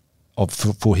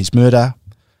for his murder.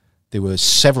 There were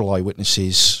several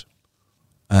eyewitnesses,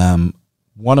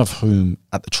 one of whom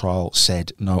at the trial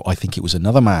said, no, I think it was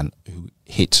another man who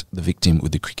hit the victim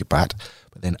with the cricket bat.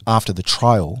 But then after the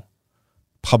trial,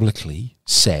 publicly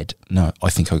said, no, I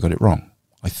think I got it wrong.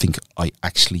 I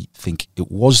actually think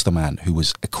it was the man who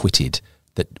was acquitted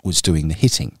that was doing the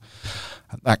hitting.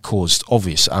 And that caused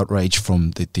obvious outrage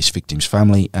from this victim's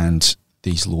family, and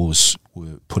these laws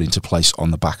were put into place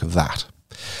on the back of that.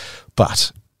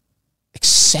 But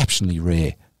exceptionally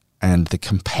rare, and the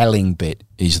compelling bit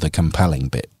is the compelling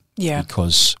bit. Yeah.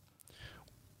 Because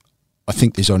I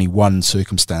think there's only one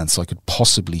circumstance I could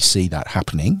possibly see that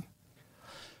happening,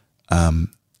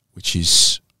 which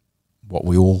is what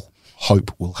we all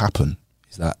hope will happen,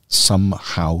 is that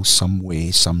somehow,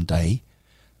 somewhere, someday,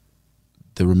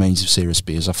 the remains of Sarah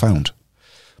Spiers are found.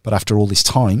 But after all this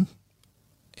time,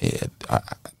 we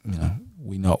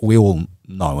all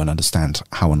know and understand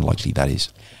how unlikely that is.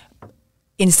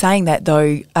 In saying that,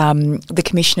 though, the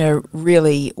Commissioner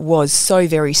really was so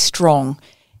very strong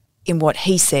in what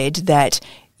he said that,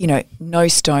 no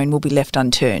stone will be left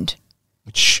unturned.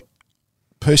 Which,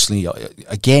 personally,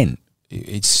 again,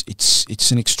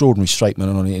 it's an extraordinary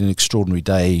statement on an extraordinary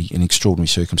day in extraordinary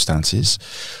circumstances.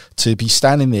 To be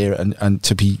standing there and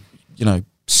to be,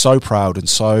 so proud and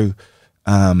so,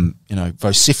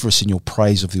 vociferous in your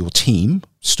praise of your team,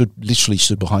 literally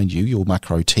stood behind you, your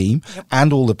macro team, yep,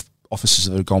 and all the officers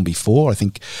that had gone before. I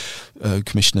think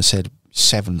Commissioner said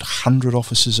 700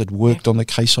 officers had worked on the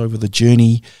case over the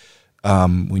journey.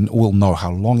 We all know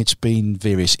how long it's been,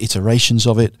 various iterations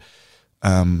of it.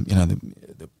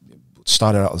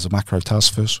 Started out as a macro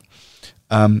task force.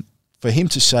 For him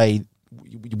to say,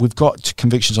 we've got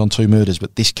convictions on 2 murders,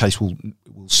 but this case will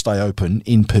stay open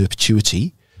in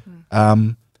perpetuity,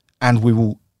 and we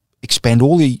will expend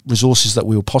all the resources that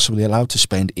we were possibly allowed to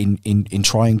spend in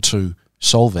trying to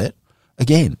solve it.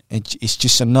 Again, it's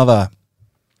just another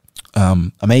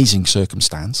amazing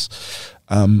circumstance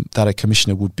that a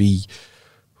commissioner would be,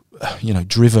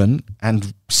 driven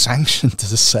and sanctioned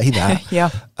to say that.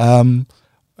 Yeah. And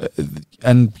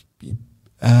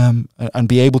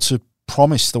be able to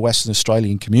promise the Western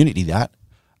Australian community that,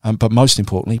 but most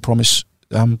importantly, promise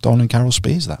Don and Carol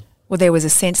Spiers that. Well, there was a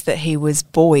sense that he was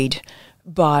buoyed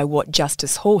by what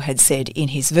Justice Hall had said in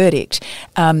his verdict.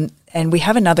 And we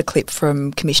have another clip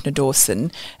from Commissioner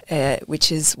Dawson,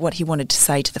 which is what he wanted to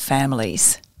say to the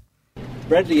families.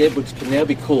 Bradley Edwards can now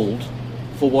be called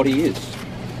for what he is,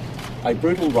 a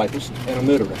brutal rapist and a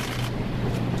murderer.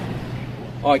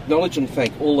 I acknowledge and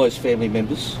thank all those family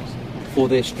members for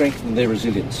their strength and their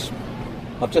resilience.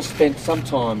 I've just spent some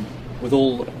time with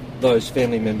all those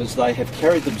family members. They have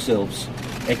carried themselves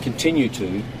and continue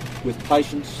to with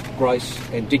patience, grace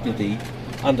and dignity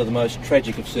under the most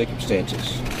tragic of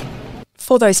circumstances.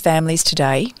 For those families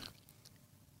today,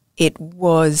 it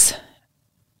was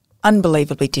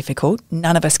unbelievably difficult.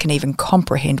 None of us can even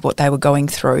comprehend what they were going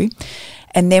through.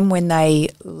 And then when they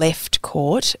left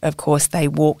court, of course, they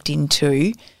walked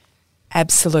into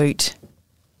absolute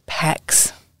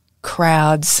packs,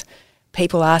 crowds,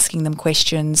 people asking them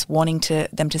questions, wanting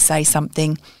them to say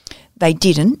something. They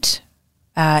didn't,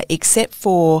 except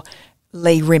for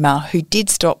Lee Rimmer, who did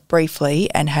stop briefly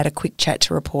and had a quick chat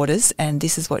to reporters, and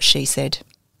this is what she said.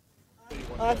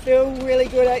 I feel really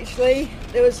good, actually.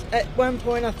 There was at one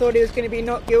point I thought he was going to be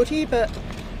not guilty, but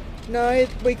no,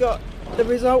 we got the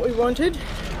result we wanted.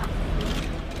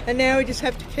 And now we just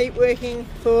have to keep working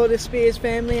for the Spears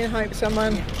family and hope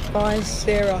someone finds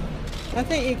Sarah. I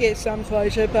think you get some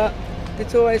closure, but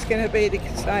it's always going to be the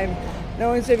same. No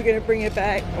one's ever going to bring her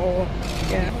back or,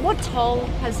 yeah. What toll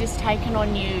has this taken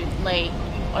on you, Lee,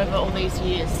 over all these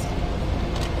years?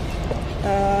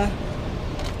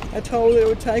 A toll it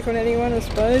would take on anyone, I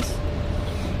suppose.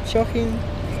 Shocking.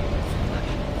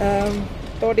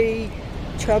 Body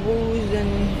troubles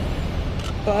and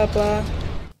blah, blah.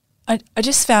 I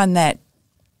just found that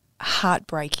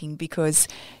heartbreaking because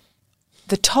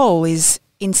the toll is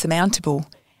insurmountable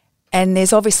and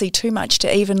there's obviously too much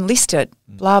to even list it,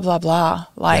 blah, blah, blah.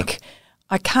 I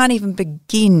can't even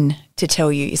begin to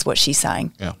tell you is what she's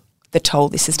saying. Yeah. The toll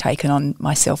this has taken on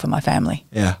myself and my family.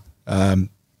 Yeah.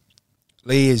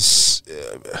 Lee has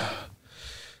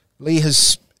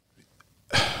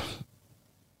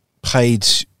paid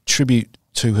tribute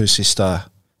to her sister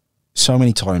so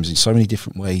many times in so many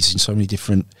different ways, in so many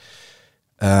different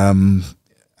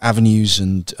avenues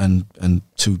and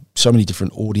to so many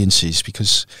different audiences,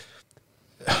 because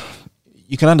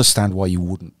you can understand why you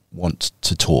wouldn't want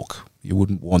to talk. You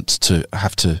wouldn't want to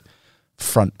have to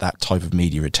front that type of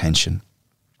media attention.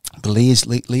 But Lee is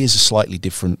a slightly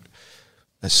different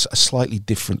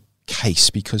case,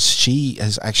 because she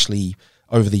has actually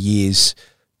over the years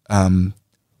come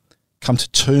to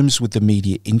terms with the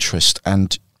media interest,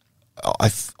 and I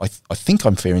think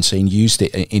I'm fair in saying used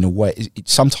it in a way.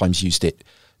 Sometimes used it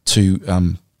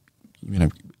to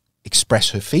express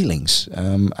her feelings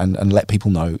and let people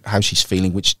know how she's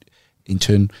feeling, which in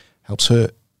turn helps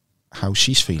her how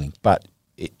she's feeling. But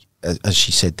as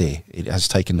she said there, it has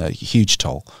taken a huge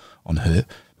toll on her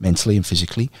mentally and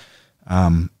physically,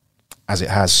 as it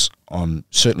has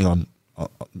certainly on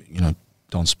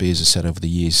Don Spears has said over the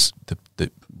years,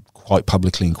 the quite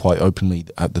publicly and quite openly,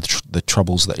 the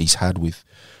troubles that he's had with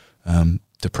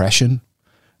depression,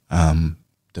 the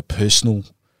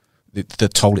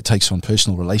toll it takes on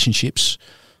personal relationships.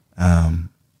 Unless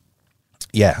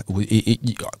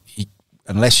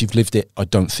you've lived it, I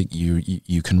don't think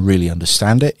you can really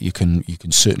understand it. You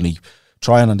can certainly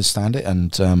try and understand it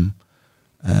and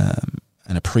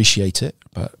appreciate it,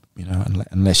 but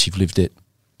unless you've lived it,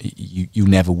 you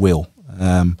never will.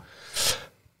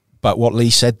 But what Lee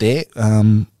said there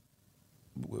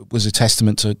was a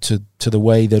testament to the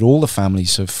way that all the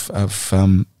families have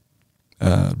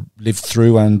lived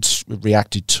through and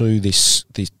reacted to this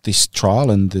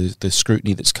trial and the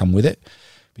scrutiny that's come with it.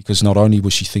 Because not only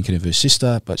was she thinking of her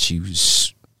sister, but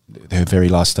her very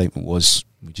last statement was,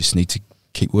 "We just need to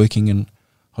keep working and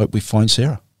hope we find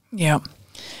Sarah." Yeah.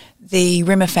 The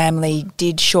Rimmer family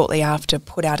did shortly after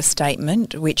put out a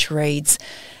statement which reads,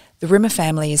 "The Rimmer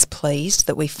family is pleased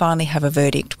that we finally have a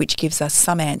verdict which gives us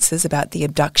some answers about the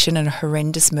abduction and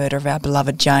horrendous murder of our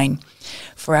beloved Jane.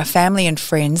 For our family and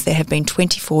friends, there have been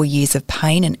 24 years of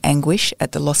pain and anguish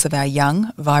at the loss of our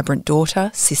young, vibrant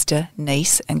daughter, sister,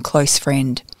 niece and close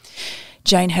friend.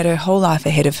 Jane had her whole life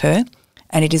ahead of her,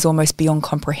 and it is almost beyond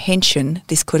comprehension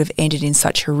this could have ended in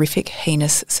such horrific,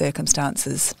 heinous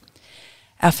circumstances.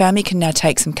 Our family can now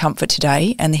take some comfort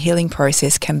today and the healing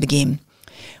process can begin.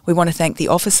 We want to thank the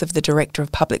Office of the Director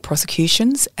of Public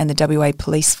Prosecutions and the WA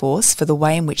Police Force for the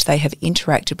way in which they have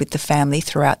interacted with the family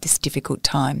throughout this difficult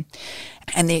time,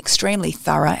 and the extremely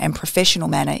thorough and professional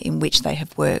manner in which they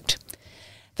have worked.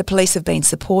 The police have been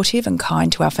supportive and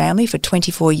kind to our family for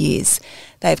 24 years.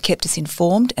 They have kept us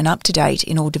informed and up to date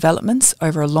in all developments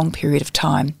over a long period of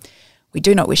time. We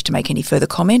do not wish to make any further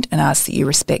comment and ask that you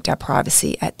respect our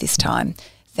privacy at this time.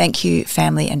 Thank you,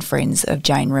 family and friends of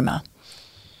Jane Rimmer."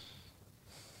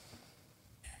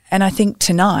 And I think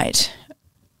tonight,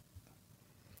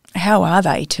 how are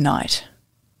they tonight?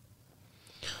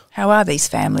 How are these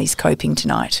families coping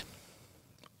tonight?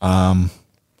 Who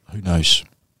knows?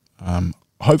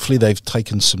 Hopefully they've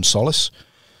taken some solace.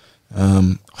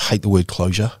 I hate the word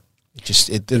closure.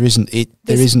 There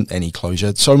isn't any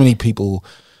closure. So many people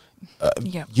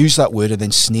use that word and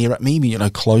then sneer at me,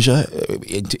 closure,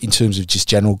 in terms of just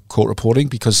general court reporting,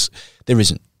 because there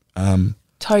isn't.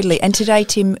 Totally. And today,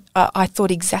 Tim, I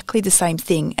thought exactly the same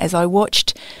thing as I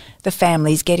watched the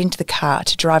families get into the car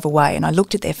to drive away, and I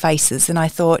looked at their faces and I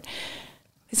thought,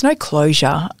 there's no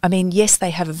closure. I mean, yes, they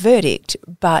have a verdict,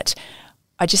 but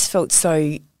I just felt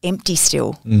so empty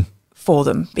still for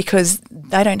them because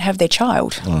they don't have their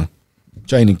child. No.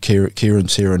 Jane and Kira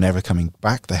and Sarah are never coming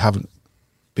back. They haven't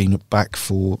been back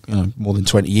for more than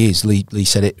 20 years. Lee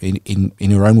said it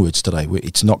in her own words today.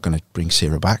 It's not going to bring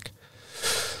Sarah back.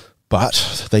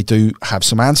 But they do have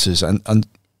some answers, and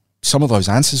some of those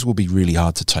answers will be really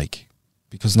hard to take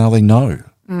because now they know.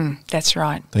 That's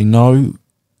right. They know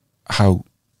how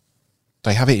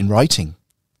they have it in writing,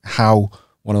 how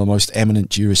one of the most eminent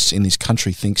jurists in this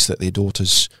country thinks that their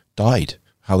daughters died,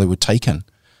 how they were taken,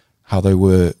 how they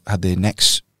had their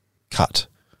necks cut,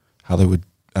 how they were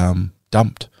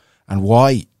dumped, and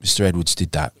why Mr. Edwards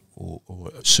did that, or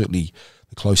certainly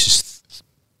the closest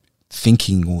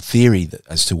thinking or theory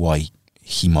as to why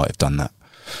he might have done that.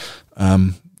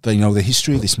 They know the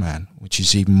history of this man, which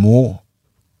is even more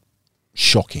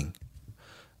shocking.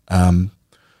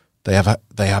 They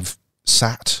have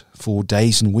sat for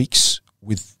days and weeks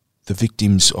with the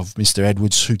victims of Mr.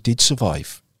 Edwards who did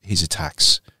survive his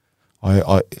attacks.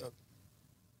 I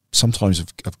sometimes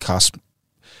have cast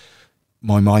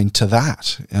my mind to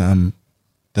that.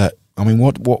 That I mean,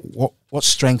 what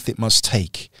strength it must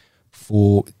take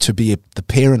to be the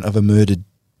parent of a murdered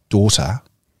daughter,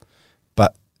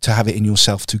 but to have it in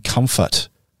yourself to comfort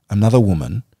another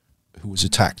woman who was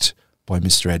attacked by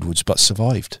Mr. Edwards but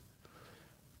survived.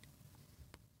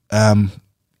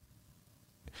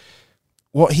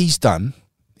 What he's done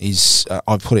is,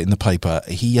 I put it in the paper,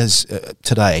 he has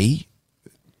today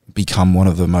become one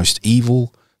of the most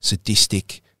evil,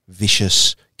 sadistic,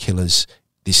 vicious killers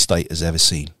this state has ever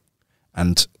seen.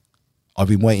 And I've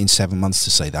been waiting 7 months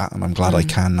to say that, and I'm glad I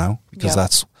can now, because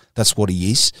that's what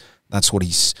he is. That's what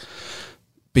he's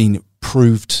been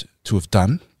proved to have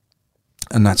done,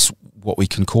 and that's what we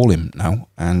can call him now.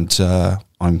 And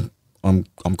I'm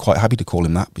quite happy to call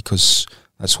him that, because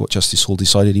that's what Justice Hall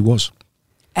decided he was.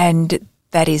 And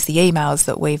that is the emails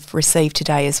that we've received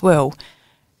today as well.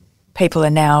 People are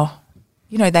now,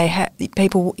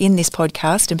 people in this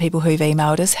podcast and people who've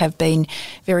emailed us have been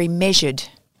very measured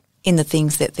in the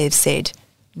things that they've said.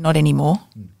 Not anymore.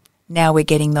 Now we're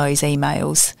getting those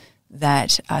emails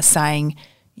that are saying,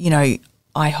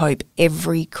 I hope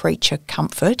every creature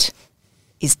comfort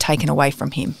is taken away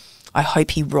from him. I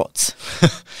hope he rots.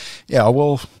 Yeah,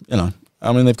 well,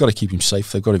 I mean, they've got to keep him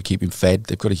safe. They've got to keep him fed.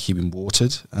 They've got to keep him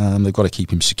watered. They've got to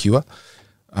keep him secure.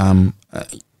 There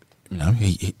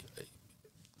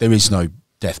is no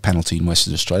death penalty in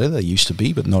Western Australia. There used to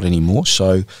be, but not anymore.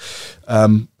 So,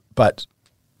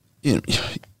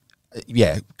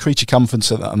 creature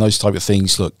comforts and those type of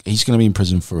things. Look, he's going to be in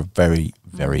prison for a very,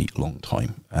 very long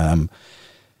time.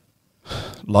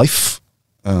 Life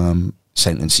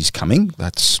sentence is coming.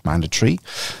 That's mandatory.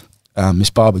 Miss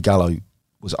Barbara Gallo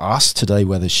was asked today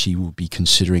whether she will be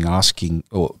considering asking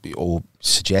or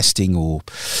suggesting or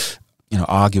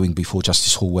arguing before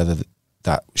Justice Hall whether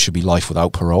that should be life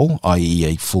without parole, i.e.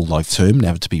 a full life term,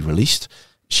 never to be released.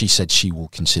 She said she will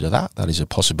consider that. That is a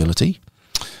possibility.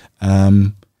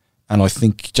 And I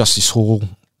think Justice Hall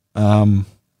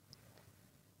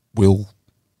will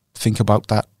think about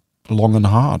that long and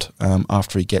hard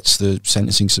after he gets the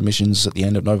sentencing submissions at the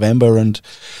end of November, and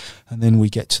then we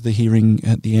get to the hearing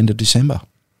at the end of December.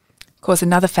 Of course,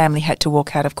 another family had to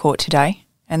walk out of court today,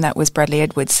 and that was Bradley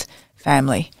Edwards'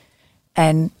 family.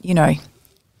 And,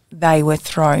 they were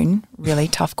thrown really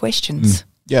tough questions.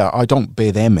 Yeah, I don't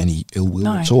bear them any ill will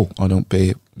at all. I don't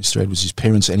bear Mr. Edwards'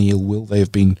 parents any ill will. They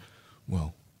have been,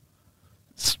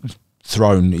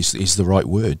 thrown is the right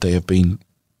word. They have been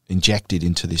injected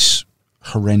into this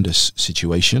horrendous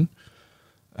situation.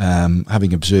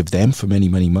 Having observed them for many,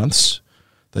 many months,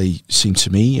 they seem to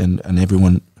me, and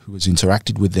everyone who has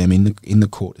interacted with them in the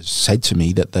court has said to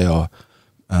me that they are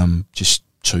just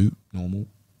two normal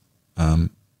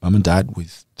mum and dad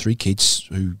with 3 kids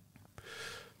who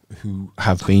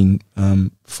have been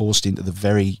forced into the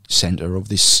very centre of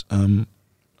this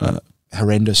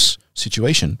horrendous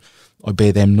situation. I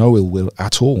bear them no ill will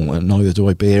at all, and neither do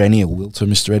I bear any ill will to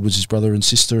Mr. Edwards' brother and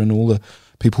sister and all the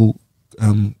people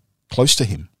close to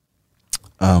him.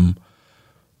 And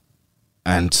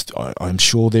I'm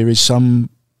sure there is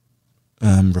some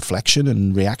reflection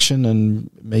and reaction and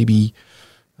maybe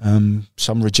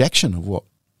some rejection of what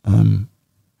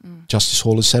Justice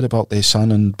Hall has said about their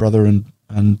son and brother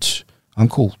and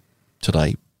uncle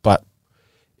today. But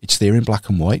it's there in black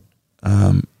and white.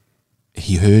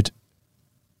 He heard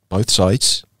both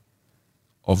sides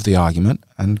of the argument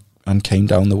and came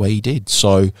down the way he did.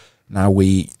 So now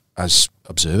we, as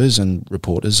observers and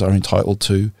reporters, are entitled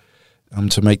to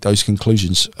make those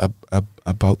conclusions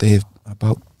about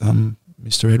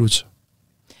Mr. Edwards.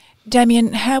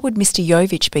 Damien, how would Mr.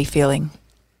 Jovich be feeling?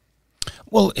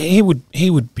 Well, he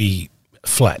would be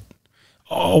flat.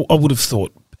 I would have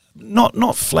thought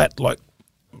not flat like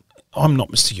I'm not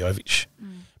Mr. Jovich,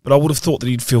 but I would have thought that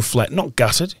he'd feel flat, not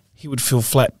gutted. He would feel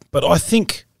flat, but I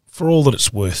think for all that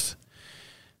it's worth,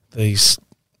 these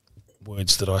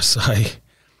words that I say.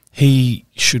 He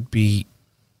should be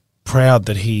proud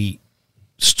that he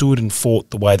stood and fought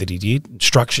the way that he did,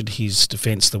 structured his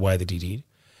defence the way that he did,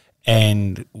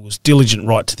 and was diligent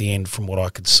right to the end from what I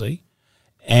could see,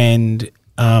 and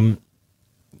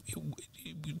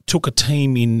took a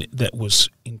team in that was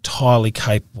entirely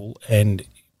capable and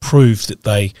proved that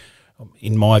they,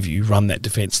 in my view, run that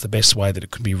defence the best way that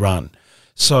it could be run.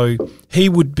 So he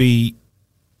would be,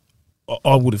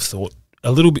 I would have thought,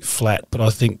 a little bit flat, but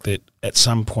I think that at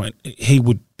some point he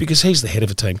would, because he's the head of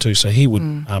a team too, so he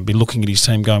would be looking at his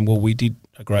team going, well, we did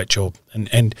a great job.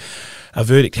 And a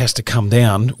verdict has to come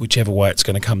down, whichever way it's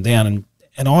going to come down.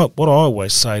 And what I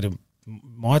always say to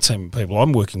my team of people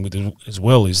I'm working with as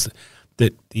well is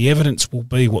that the evidence will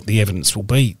be what the evidence will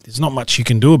be. There's not much you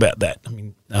can do about that.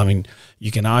 I mean,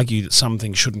 you can argue that some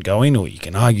things shouldn't go in, or you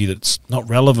can argue that it's not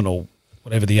relevant, or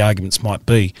whatever the arguments might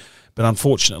be. But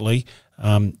unfortunately,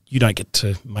 you don't get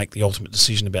to make the ultimate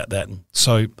decision about that. And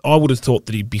so I would have thought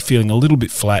that he'd be feeling a little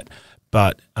bit flat,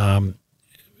 but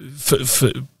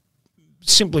for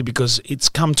simply because it's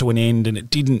come to an end and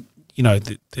it didn't,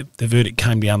 the verdict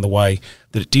came down the way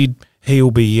that it did.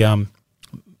 He'll be, I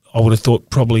would have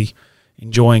thought, probably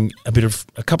enjoying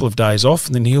a couple of days off,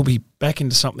 and then he'll be back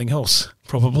into something else,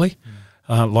 probably,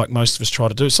 like most of us try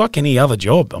to do. It's like any other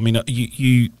job. I mean,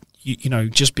 you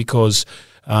just because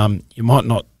you might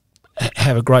not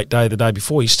have a great day the day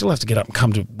before, you still have to get up and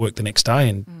come to work the next day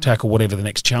and tackle whatever the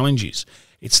next challenge is.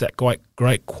 It's that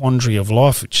great quandary of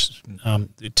life, which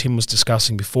Tim was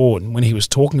discussing before. And when he was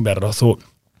talking about it, I thought,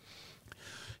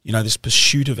 this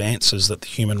pursuit of answers that the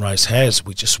human race has,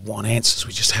 we just want answers.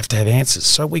 We just have to have answers.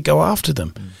 So we go after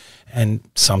them. And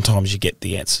sometimes you get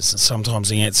the answers, and sometimes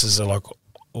the answers are like,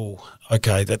 oh,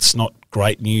 okay, that's not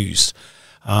great news.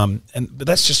 But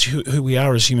that's just who we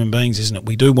are as human beings, isn't it?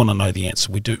 We do want to know the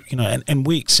answer. We do, and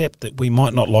we accept that we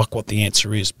might not like what the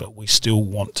answer is, but we still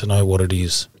want to know what it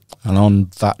is. And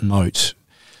on that note,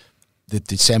 the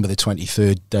December the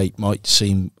 23rd date might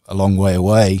seem a long way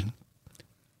away.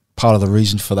 Part of the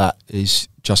reason for that is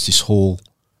Justice Hall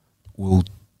will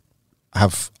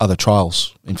have other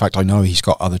trials. In fact, I know he's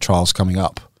got other trials coming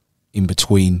up in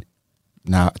between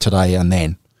today and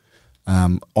then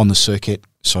on the circuit.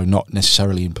 So not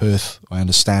necessarily in Perth, I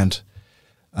understand.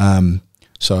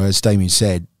 So as Damien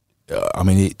said,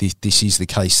 this is the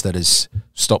case that has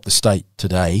stopped the state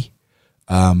today.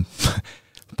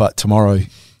 But tomorrow,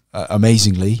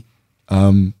 amazingly,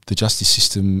 the justice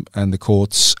system and the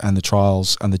courts and the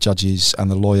trials and the judges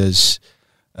and the lawyers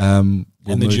will and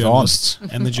the move journalists. on.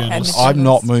 And the journalists. I'm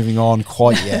not moving on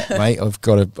quite yet, mate. I've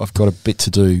got a bit to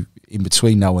do in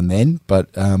between now and then, but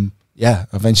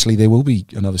eventually there will be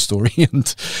another story,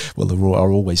 and there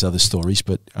are always other stories,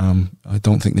 but I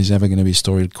don't think there's ever going to be a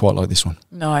story quite like this one.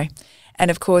 No. And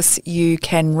of course, you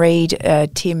can read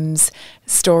Tim's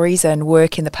stories and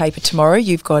work in the paper tomorrow.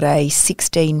 You've got a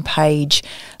 16-page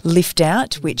lift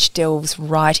out which delves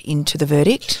right into the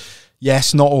verdict.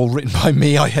 Yes, not all written by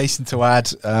me, I hasten to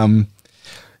add.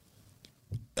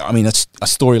 A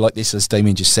story like this, as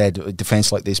Damien just said, a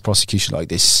defence like this, prosecution like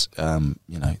this,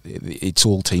 it's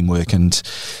all teamwork, and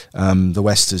the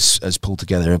West has pulled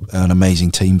together an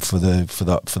amazing team for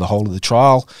the whole of the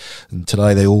trial. And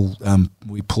today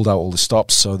we pulled out all the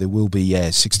stops, so there will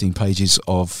be 16 pages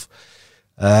of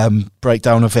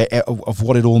breakdown of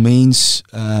what it all means,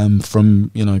 from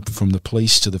the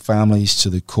police to the families to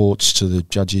the courts to the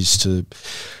judges to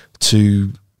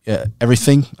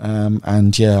everything,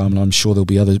 I'm sure there'll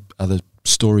be other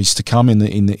stories to come in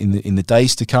the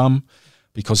days to come,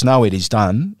 because now it is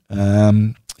done.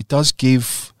 It does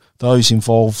give those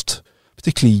involved,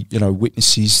 particularly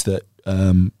witnesses that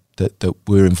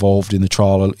were involved in the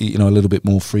trial, a little bit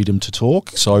more freedom to talk.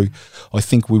 So I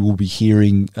think we will be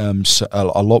hearing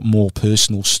a lot more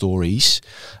personal stories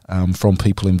from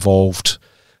people involved,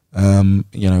 in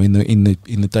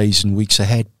the days and weeks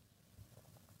ahead.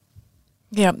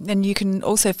 Yeah, and you can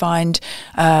also find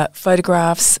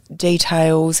photographs,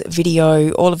 details,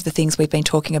 video, all of the things we've been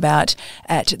talking about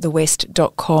at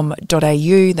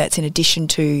thewest.com.au. That's in addition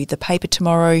to the paper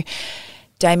tomorrow.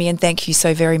 Damien, thank you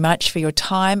so very much for your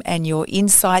time and your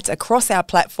insights across our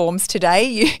platforms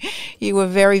today. You were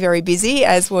very, very busy,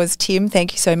 as was Tim.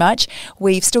 Thank you so much.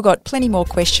 We've still got plenty more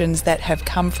questions that have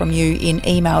come from you in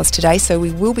emails today, so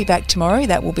we will be back tomorrow.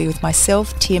 That will be with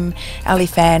myself, Tim, Ali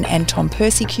Fan and Tom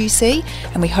Percy QC,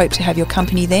 and we hope to have your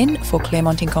company then for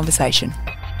Claremont in Conversation.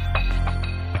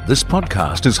 This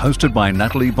podcast is hosted by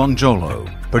Natalie Bonjolo,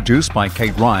 produced by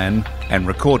Kate Ryan, and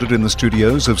recorded in the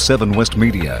studios of 7 West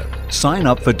Media. Sign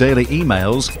up for daily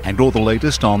emails and all the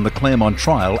latest on the Claremont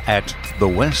trial at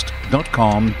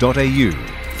thewest.com.au.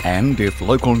 And if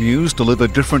local news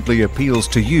delivered differently appeals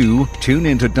to you, tune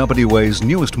into WA's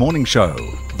newest morning show,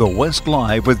 The West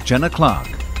Live with Jenna Clark.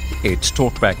 It's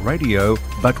talkback radio,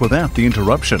 but without the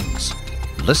interruptions.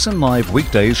 Listen live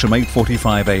weekdays from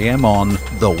 8:45 a.m. on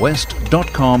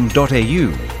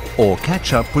thewest.com.au or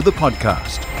catch up with the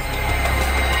podcast.